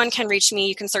anyone can reach me.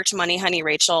 You can search Money Honey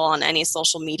Rachel on any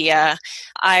social media.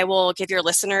 I will give your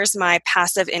listeners my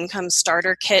passive income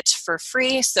starter kit for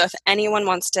free. So if anyone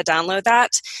wants to download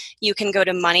that, you can go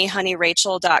to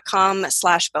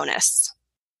moneyhoneyrachel.com/bonus.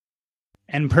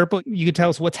 And Purple, you could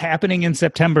tell us what's happening in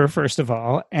September, first of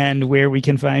all, and where we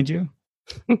can find you.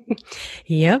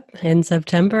 Yep. In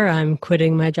September, I'm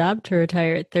quitting my job to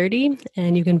retire at 30.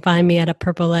 And you can find me at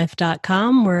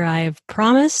apurplelife.com, where I have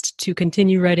promised to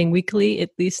continue writing weekly at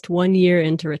least 1 year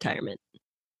into retirement.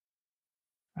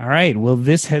 All right. Well,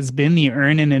 this has been the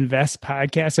Earn and Invest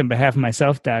podcast. On behalf of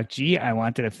myself, Doc G, I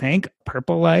wanted to thank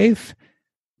Purple Life,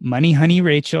 Money Honey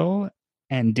Rachel,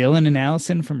 and Dylan and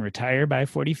Allison from Retire by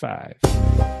 45.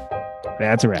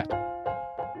 That's a wrap.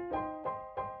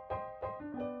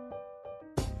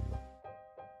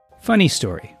 Funny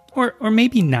story, or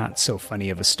maybe not so funny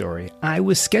of a story. I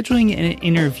was scheduling an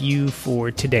interview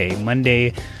for today,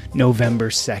 Monday,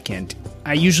 November 2nd.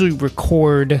 I usually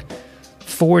record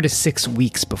 4 to 6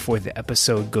 weeks before the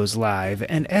episode goes live.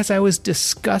 And as I was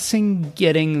discussing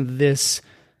getting this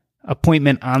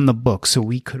appointment on the book so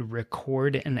we could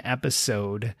record an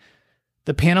episode,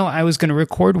 the panel I was going to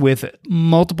record with,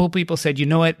 multiple people said, you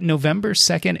know what, November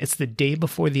 2nd, it's the day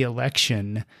before the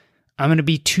election. I'm going to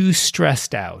be too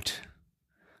stressed out.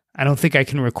 I don't think I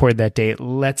can record that day.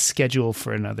 Let's schedule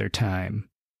for another time.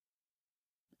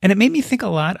 And it made me think a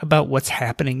lot about what's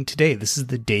happening today. This is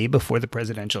the day before the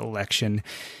presidential election.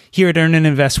 Here at Earn and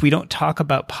Invest, we don't talk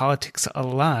about politics a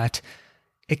lot,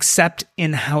 except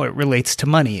in how it relates to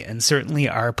money. And certainly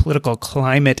our political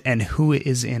climate and who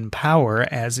is in power,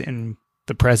 as in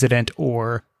the president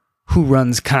or who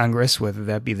runs Congress, whether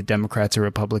that be the Democrats or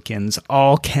Republicans,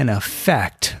 all can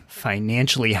affect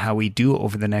financially how we do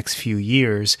over the next few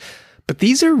years. But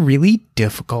these are really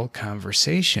difficult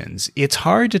conversations. It's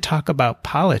hard to talk about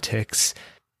politics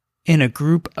in a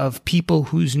group of people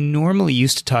who's normally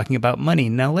used to talking about money.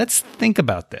 Now, let's think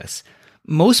about this.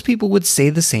 Most people would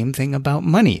say the same thing about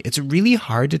money. It's really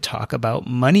hard to talk about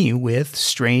money with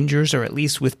strangers, or at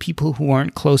least with people who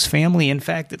aren't close family. In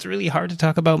fact, it's really hard to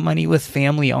talk about money with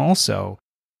family also.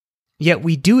 Yet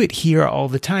we do it here all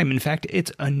the time. In fact,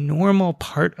 it's a normal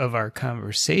part of our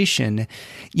conversation.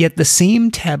 Yet the same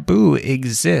taboo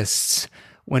exists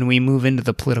when we move into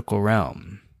the political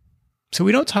realm. So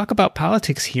we don't talk about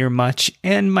politics here much.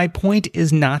 And my point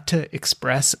is not to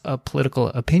express a political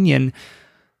opinion,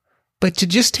 but to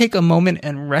just take a moment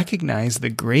and recognize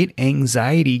the great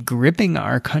anxiety gripping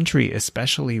our country,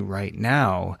 especially right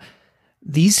now.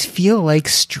 These feel like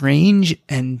strange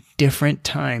and different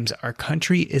times. Our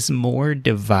country is more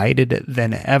divided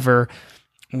than ever.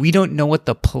 We don't know what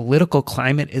the political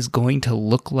climate is going to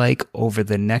look like over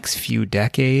the next few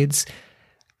decades.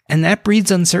 And that breeds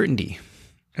uncertainty.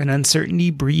 And uncertainty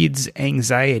breeds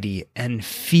anxiety and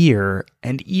fear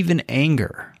and even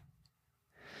anger.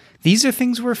 These are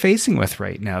things we're facing with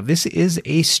right now. This is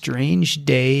a strange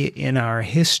day in our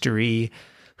history.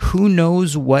 Who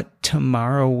knows what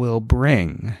tomorrow will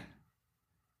bring?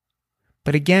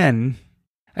 But again,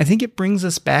 I think it brings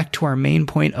us back to our main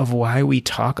point of why we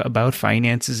talk about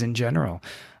finances in general.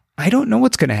 I don't know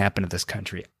what's going to happen to this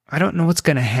country. I don't know what's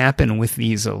going to happen with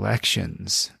these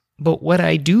elections. But what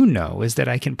I do know is that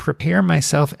I can prepare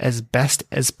myself as best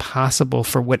as possible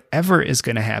for whatever is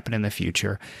going to happen in the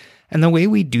future. And the way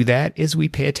we do that is we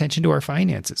pay attention to our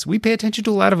finances. We pay attention to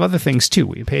a lot of other things too.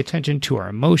 We pay attention to our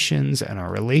emotions and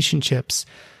our relationships.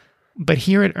 But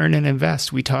here at Earn and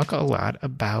Invest, we talk a lot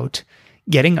about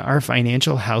getting our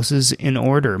financial houses in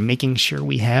order, making sure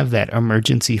we have that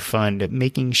emergency fund,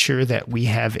 making sure that we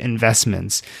have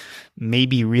investments,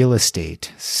 maybe real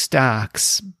estate,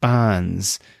 stocks,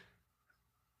 bonds,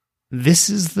 this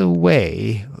is the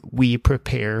way we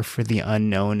prepare for the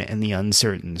unknown and the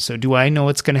uncertain. So do I know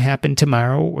what's going to happen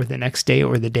tomorrow or the next day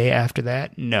or the day after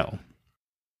that? No.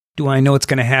 Do I know what's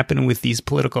going to happen with these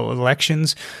political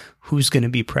elections? Who's going to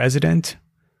be president?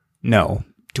 No.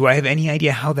 Do I have any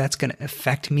idea how that's going to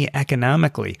affect me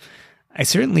economically? I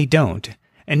certainly don't.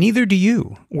 And neither do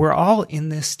you. We're all in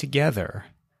this together.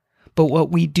 But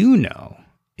what we do know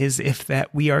is if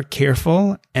that we are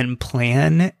careful and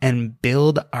plan and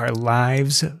build our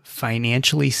lives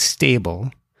financially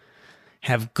stable,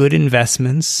 have good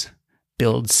investments,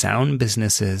 build sound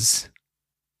businesses,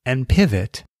 and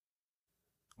pivot,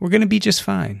 we're going to be just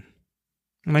fine.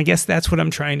 And I guess that's what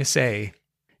I'm trying to say,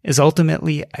 is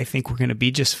ultimately I think we're going to be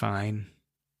just fine,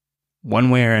 one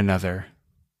way or another,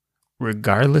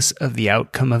 regardless of the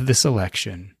outcome of this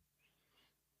election,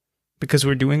 because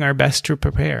we're doing our best to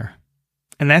prepare.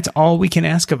 And that's all we can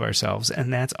ask of ourselves,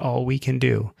 and that's all we can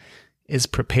do, is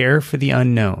prepare for the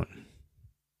unknown.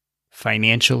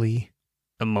 Financially,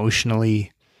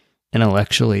 emotionally,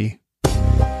 intellectually.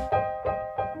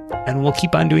 And we'll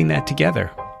keep on doing that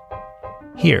together,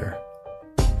 here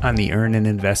on the Earn and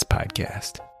Invest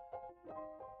podcast.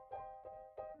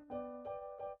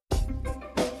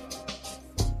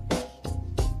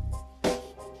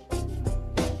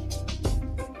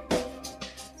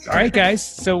 All right, guys.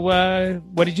 So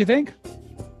what did you think?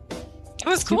 It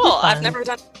was cool. I've never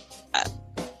done that.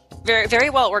 Very, very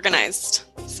well organized.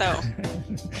 So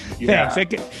yeah.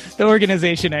 Thanks. The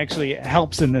organization actually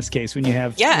helps in this case when you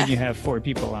have four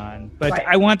people on. But right.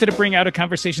 I wanted to bring out a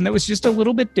conversation that was just a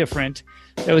little bit different,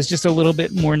 that was just a little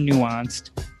bit more nuanced,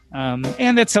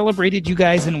 and that celebrated you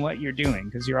guys and what you're doing,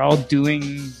 because you're all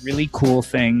doing really cool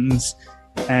things.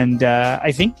 And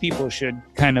I think people should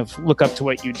kind of look up to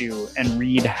what you do and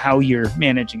read how you're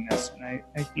managing this.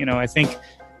 And I think,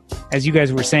 as you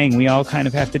guys were saying, we all kind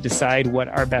of have to decide what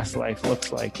our best life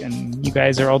looks like. And you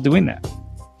guys are all doing that.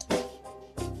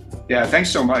 Yeah, thanks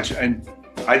so much. And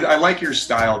I like your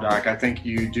style, Doc. I think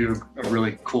you do a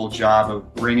really cool job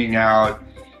of bringing out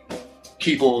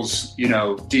people's,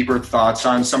 deeper thoughts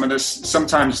on some of this.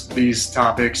 Sometimes these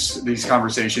topics, these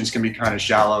conversations can be kind of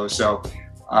shallow. So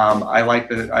I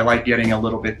like getting a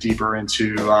little bit deeper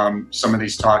into some of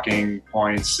these talking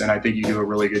points, and I think you do a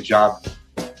really good job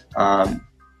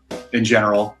in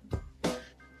general.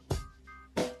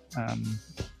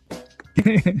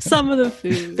 Some of the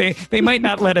food they might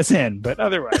not let us in, but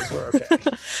otherwise we're okay.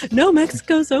 No,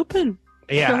 Mexico's open.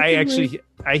 Yeah,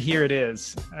 I hear it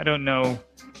is. I don't know.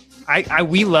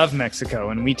 We love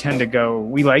Mexico, and we tend to go.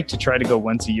 We like to try to go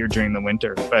once a year during the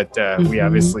winter, but we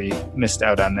obviously missed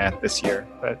out on that this year.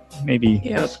 But maybe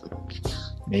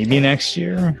next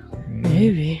year.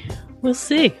 Maybe we'll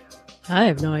see. I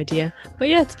have no idea, but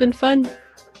yeah, it's been fun.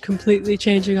 Completely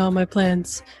changing all my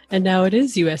plans, and now it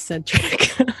is U.S.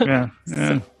 centric. yeah.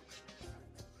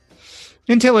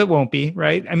 Until it won't be,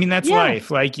 right? I mean, that's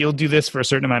life. Like, you'll do this for a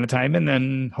certain amount of time, and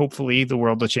then hopefully the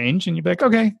world will change, and you'll be like,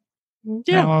 okay.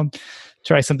 Yeah, now I'll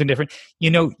try something different.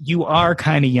 You are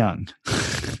kind of young.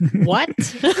 What?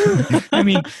 I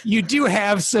mean, you do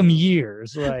have some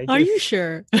years. Like, are you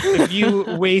sure? If you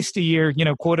waste a year,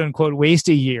 quote unquote, waste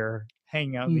a year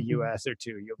hanging out in the U.S. or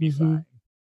two, you'll be fine.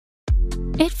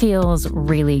 It feels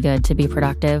really good to be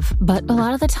productive, but a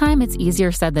lot of the time it's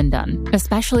easier said than done,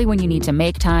 especially when you need to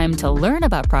make time to learn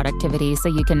about productivity so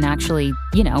you can actually,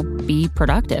 be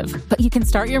productive. But you can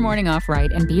start your morning off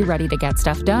right and be ready to get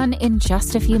stuff done in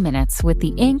just a few minutes with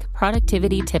the Inc.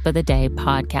 Productivity Tip of the Day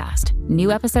podcast.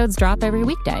 New episodes drop every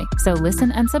weekday, so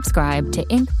listen and subscribe to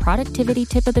Inc. Productivity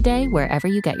Tip of the Day wherever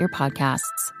you get your podcasts.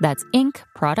 That's Inc.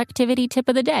 Productivity Tip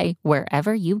of the Day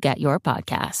wherever you get your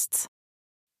podcasts.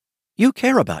 You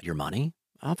care about your money.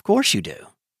 Of course you do.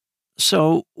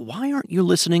 So why aren't you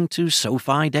listening to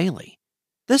SoFi Daily?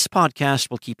 This podcast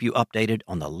will keep you updated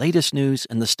on the latest news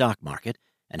in the stock market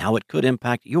and how it could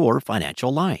impact your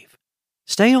financial life.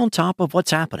 Stay on top of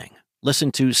what's happening.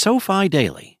 Listen to SoFi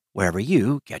Daily wherever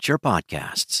you get your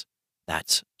podcasts.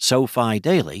 That's SoFi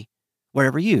Daily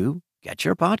wherever you get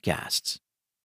your podcasts.